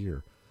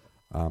here,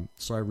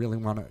 so I really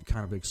want to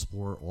kind of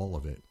explore all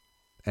of it.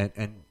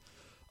 And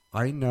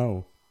I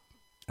know,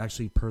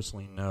 actually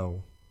personally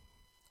know,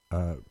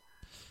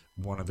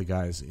 one of the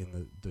guys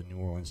in the New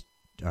Orleans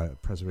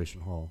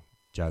Preservation Hall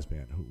Jazz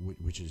Band,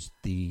 which is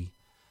the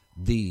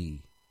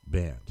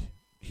band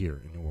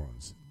here in New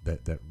Orleans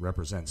that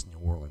represents New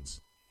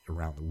Orleans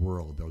around the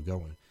world. They'll go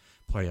and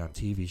play on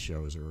TV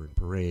shows or in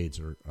parades,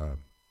 or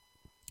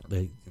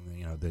they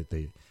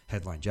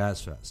headline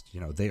Jazz Fest.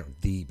 You know, they are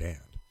the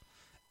band,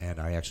 and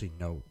I actually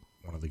know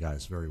one of the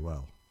guys very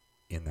well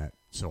in that,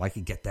 so I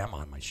can get them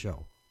on my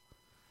show.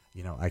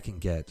 You know, I can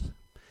get,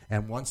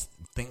 and once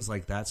things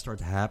like that start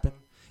to happen,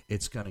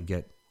 it's going to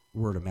get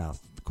word of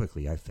mouth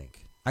quickly. I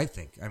think.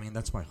 I mean,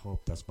 that's my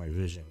hope. That's my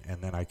vision,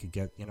 and then I could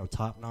get, you know,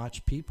 top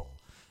notch people,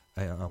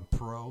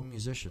 pro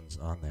musicians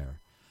on there,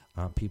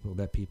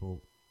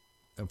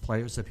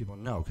 players that people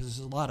know, because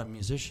there's a lot of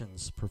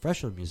musicians,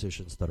 professional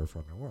musicians, that are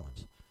from New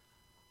Orleans.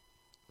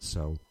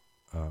 So,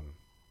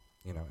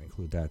 you know,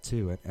 include that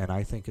too, and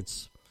I think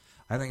it's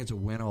a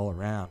win all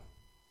around,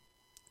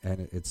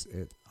 and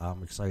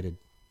I'm excited.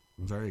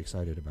 I'm very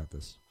excited about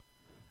this.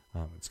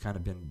 It's kind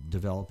of been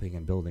developing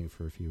and building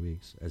for a few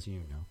weeks, as you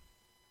know.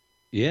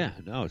 Yeah,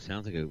 no, it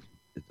sounds like a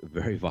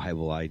very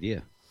viable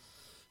idea.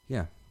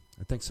 Yeah.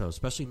 I think so,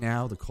 especially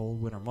now, the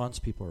cold winter months,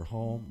 people are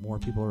home, more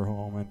people are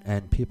home,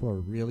 and people are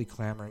really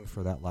clamoring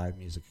for that live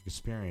music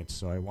experience.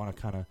 So I want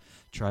to kind of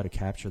try to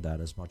capture that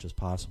as much as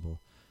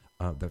possible,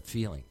 that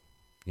feeling,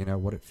 you know,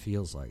 what it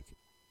feels like,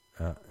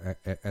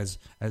 as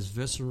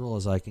visceral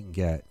as I can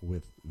get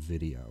with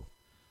video.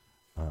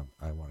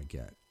 I want to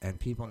get. And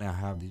people now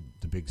have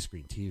the big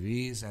screen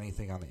TVs,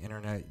 anything on the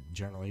internet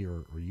generally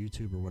or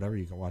YouTube or whatever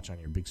you can watch on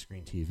your big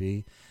screen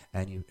TV.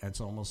 And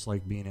it's almost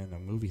like being in a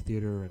movie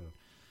theater, and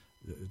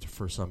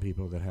for some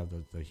people that have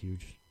the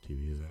huge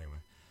TVs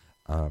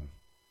anyway.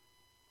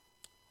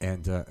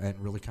 And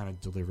really kind of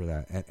deliver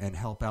that and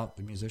help out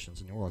the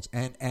musicians in New Orleans.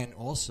 And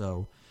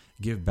also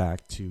give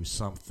back to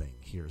something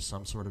here,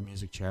 some sort of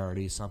music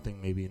charity,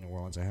 something maybe in New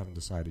Orleans. I haven't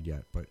decided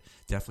yet, but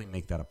definitely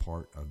make that a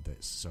part of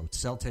this. So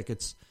sell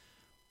tickets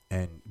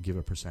and give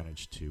a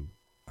percentage to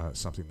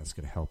something that's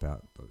going to help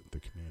out the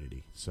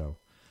community. So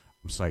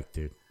I'm psyched,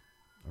 dude.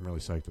 I'm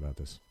really psyched about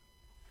this.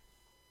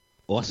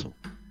 Awesome.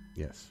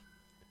 Yes.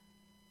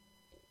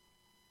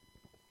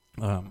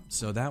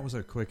 So that was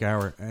a quick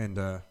hour and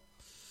a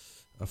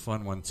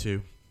fun one,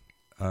 too.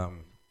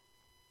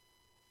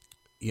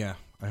 Yeah,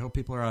 I hope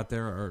people are out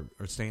there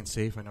are staying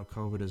safe. I know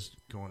COVID is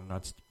going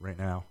nuts right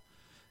now.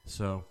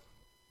 So,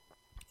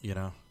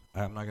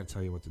 I'm not going to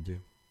tell you what to do.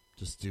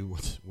 Just do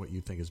what you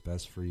think is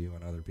best for you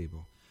and other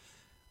people.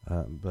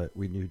 But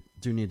we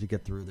do need to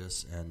get through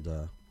this and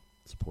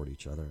support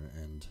each other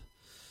and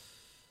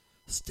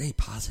stay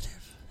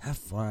positive. Have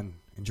fun.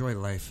 Enjoy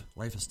life.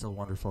 Life is still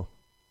wonderful.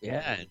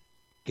 Yeah,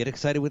 get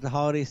excited with the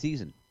holiday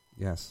season.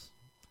 Yes.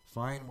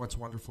 Find what's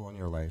wonderful in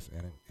your life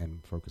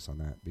and focus on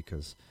that,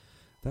 because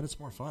then it's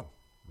more fun,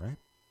 right?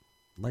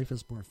 Life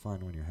is more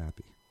fun when you're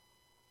happy.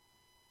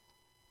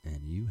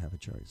 And you have a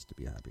choice to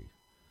be happy.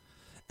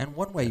 And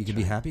one way you can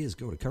be happy is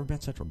go to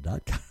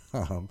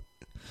coverbandcentral.com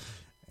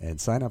and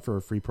sign up for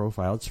a free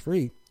profile. It's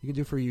free. You can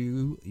do it for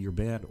you, your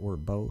band, or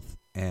both.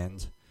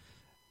 And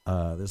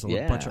there's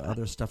a bunch of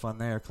other stuff on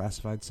there,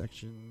 classified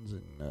sections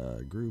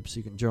and groups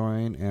you can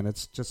join. And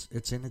it's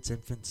in its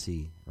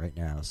infancy right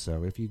now.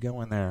 So if you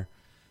go in there,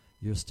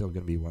 you're still going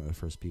to be one of the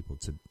first people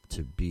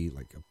to be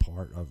like a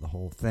part of the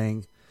whole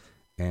thing.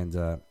 And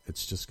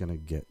it's just going to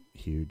get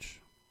huge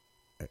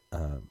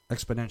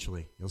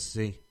exponentially. You'll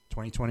see.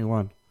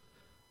 2021.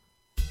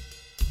 We'll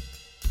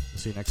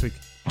see you next week.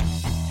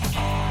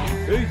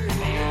 Peace.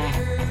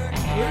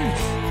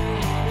 Peace.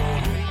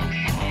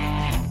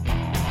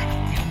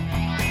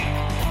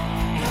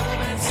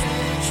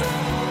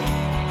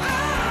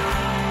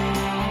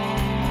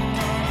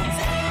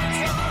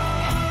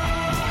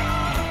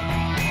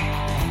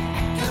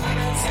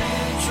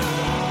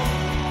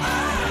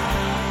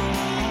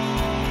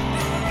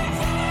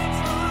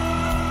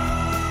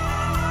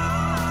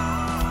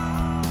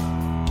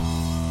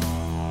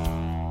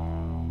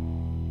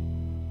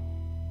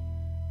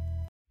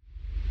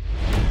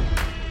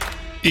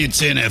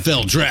 It's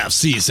NFL draft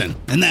season,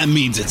 and that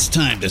means it's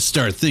time to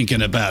start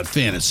thinking about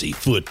fantasy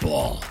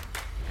football.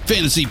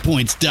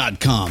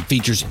 FantasyPoints.com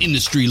features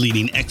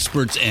industry-leading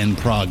experts and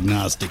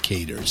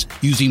prognosticators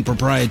using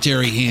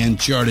proprietary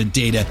hand-charted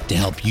data to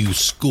help you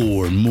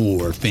score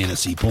more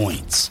fantasy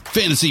points.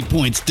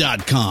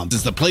 FantasyPoints.com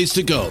is the place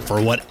to go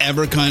for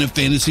whatever kind of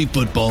fantasy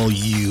football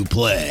you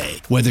play.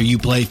 Whether you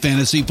play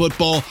fantasy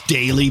football,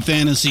 daily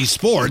fantasy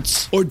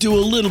sports, or do a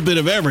little bit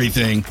of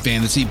everything,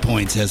 Fantasy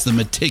Points has the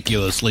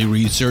meticulously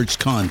researched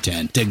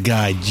content to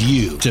guide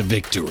you to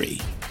victory.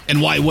 And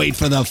why wait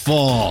for the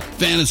fall?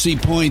 Fantasy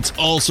Points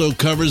also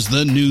covers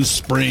the new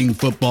spring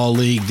football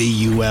league,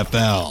 the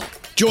UFL.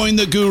 Join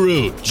the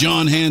guru,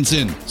 John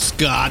Hansen,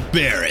 Scott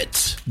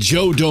Barrett,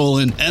 Joe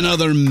Dolan, and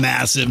other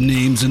massive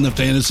names in the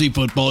fantasy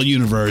football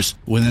universe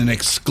with an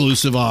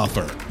exclusive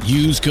offer.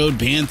 Use code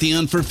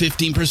Pantheon for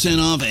 15%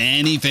 off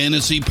any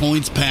Fantasy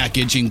Points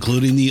package,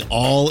 including the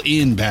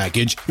all-in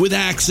package, with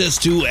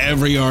access to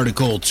every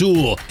article,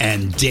 tool,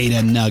 and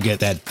data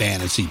nugget that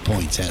Fantasy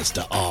Points has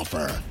to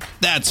offer.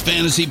 That's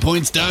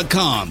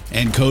FantasyPoints.com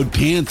and code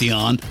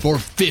Pantheon for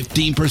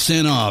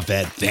 15% off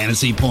at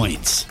Fantasy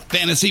Points.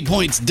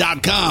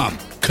 FantasyPoints.com,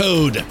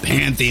 code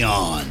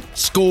Pantheon.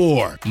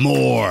 Score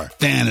more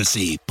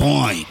fantasy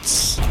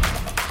points.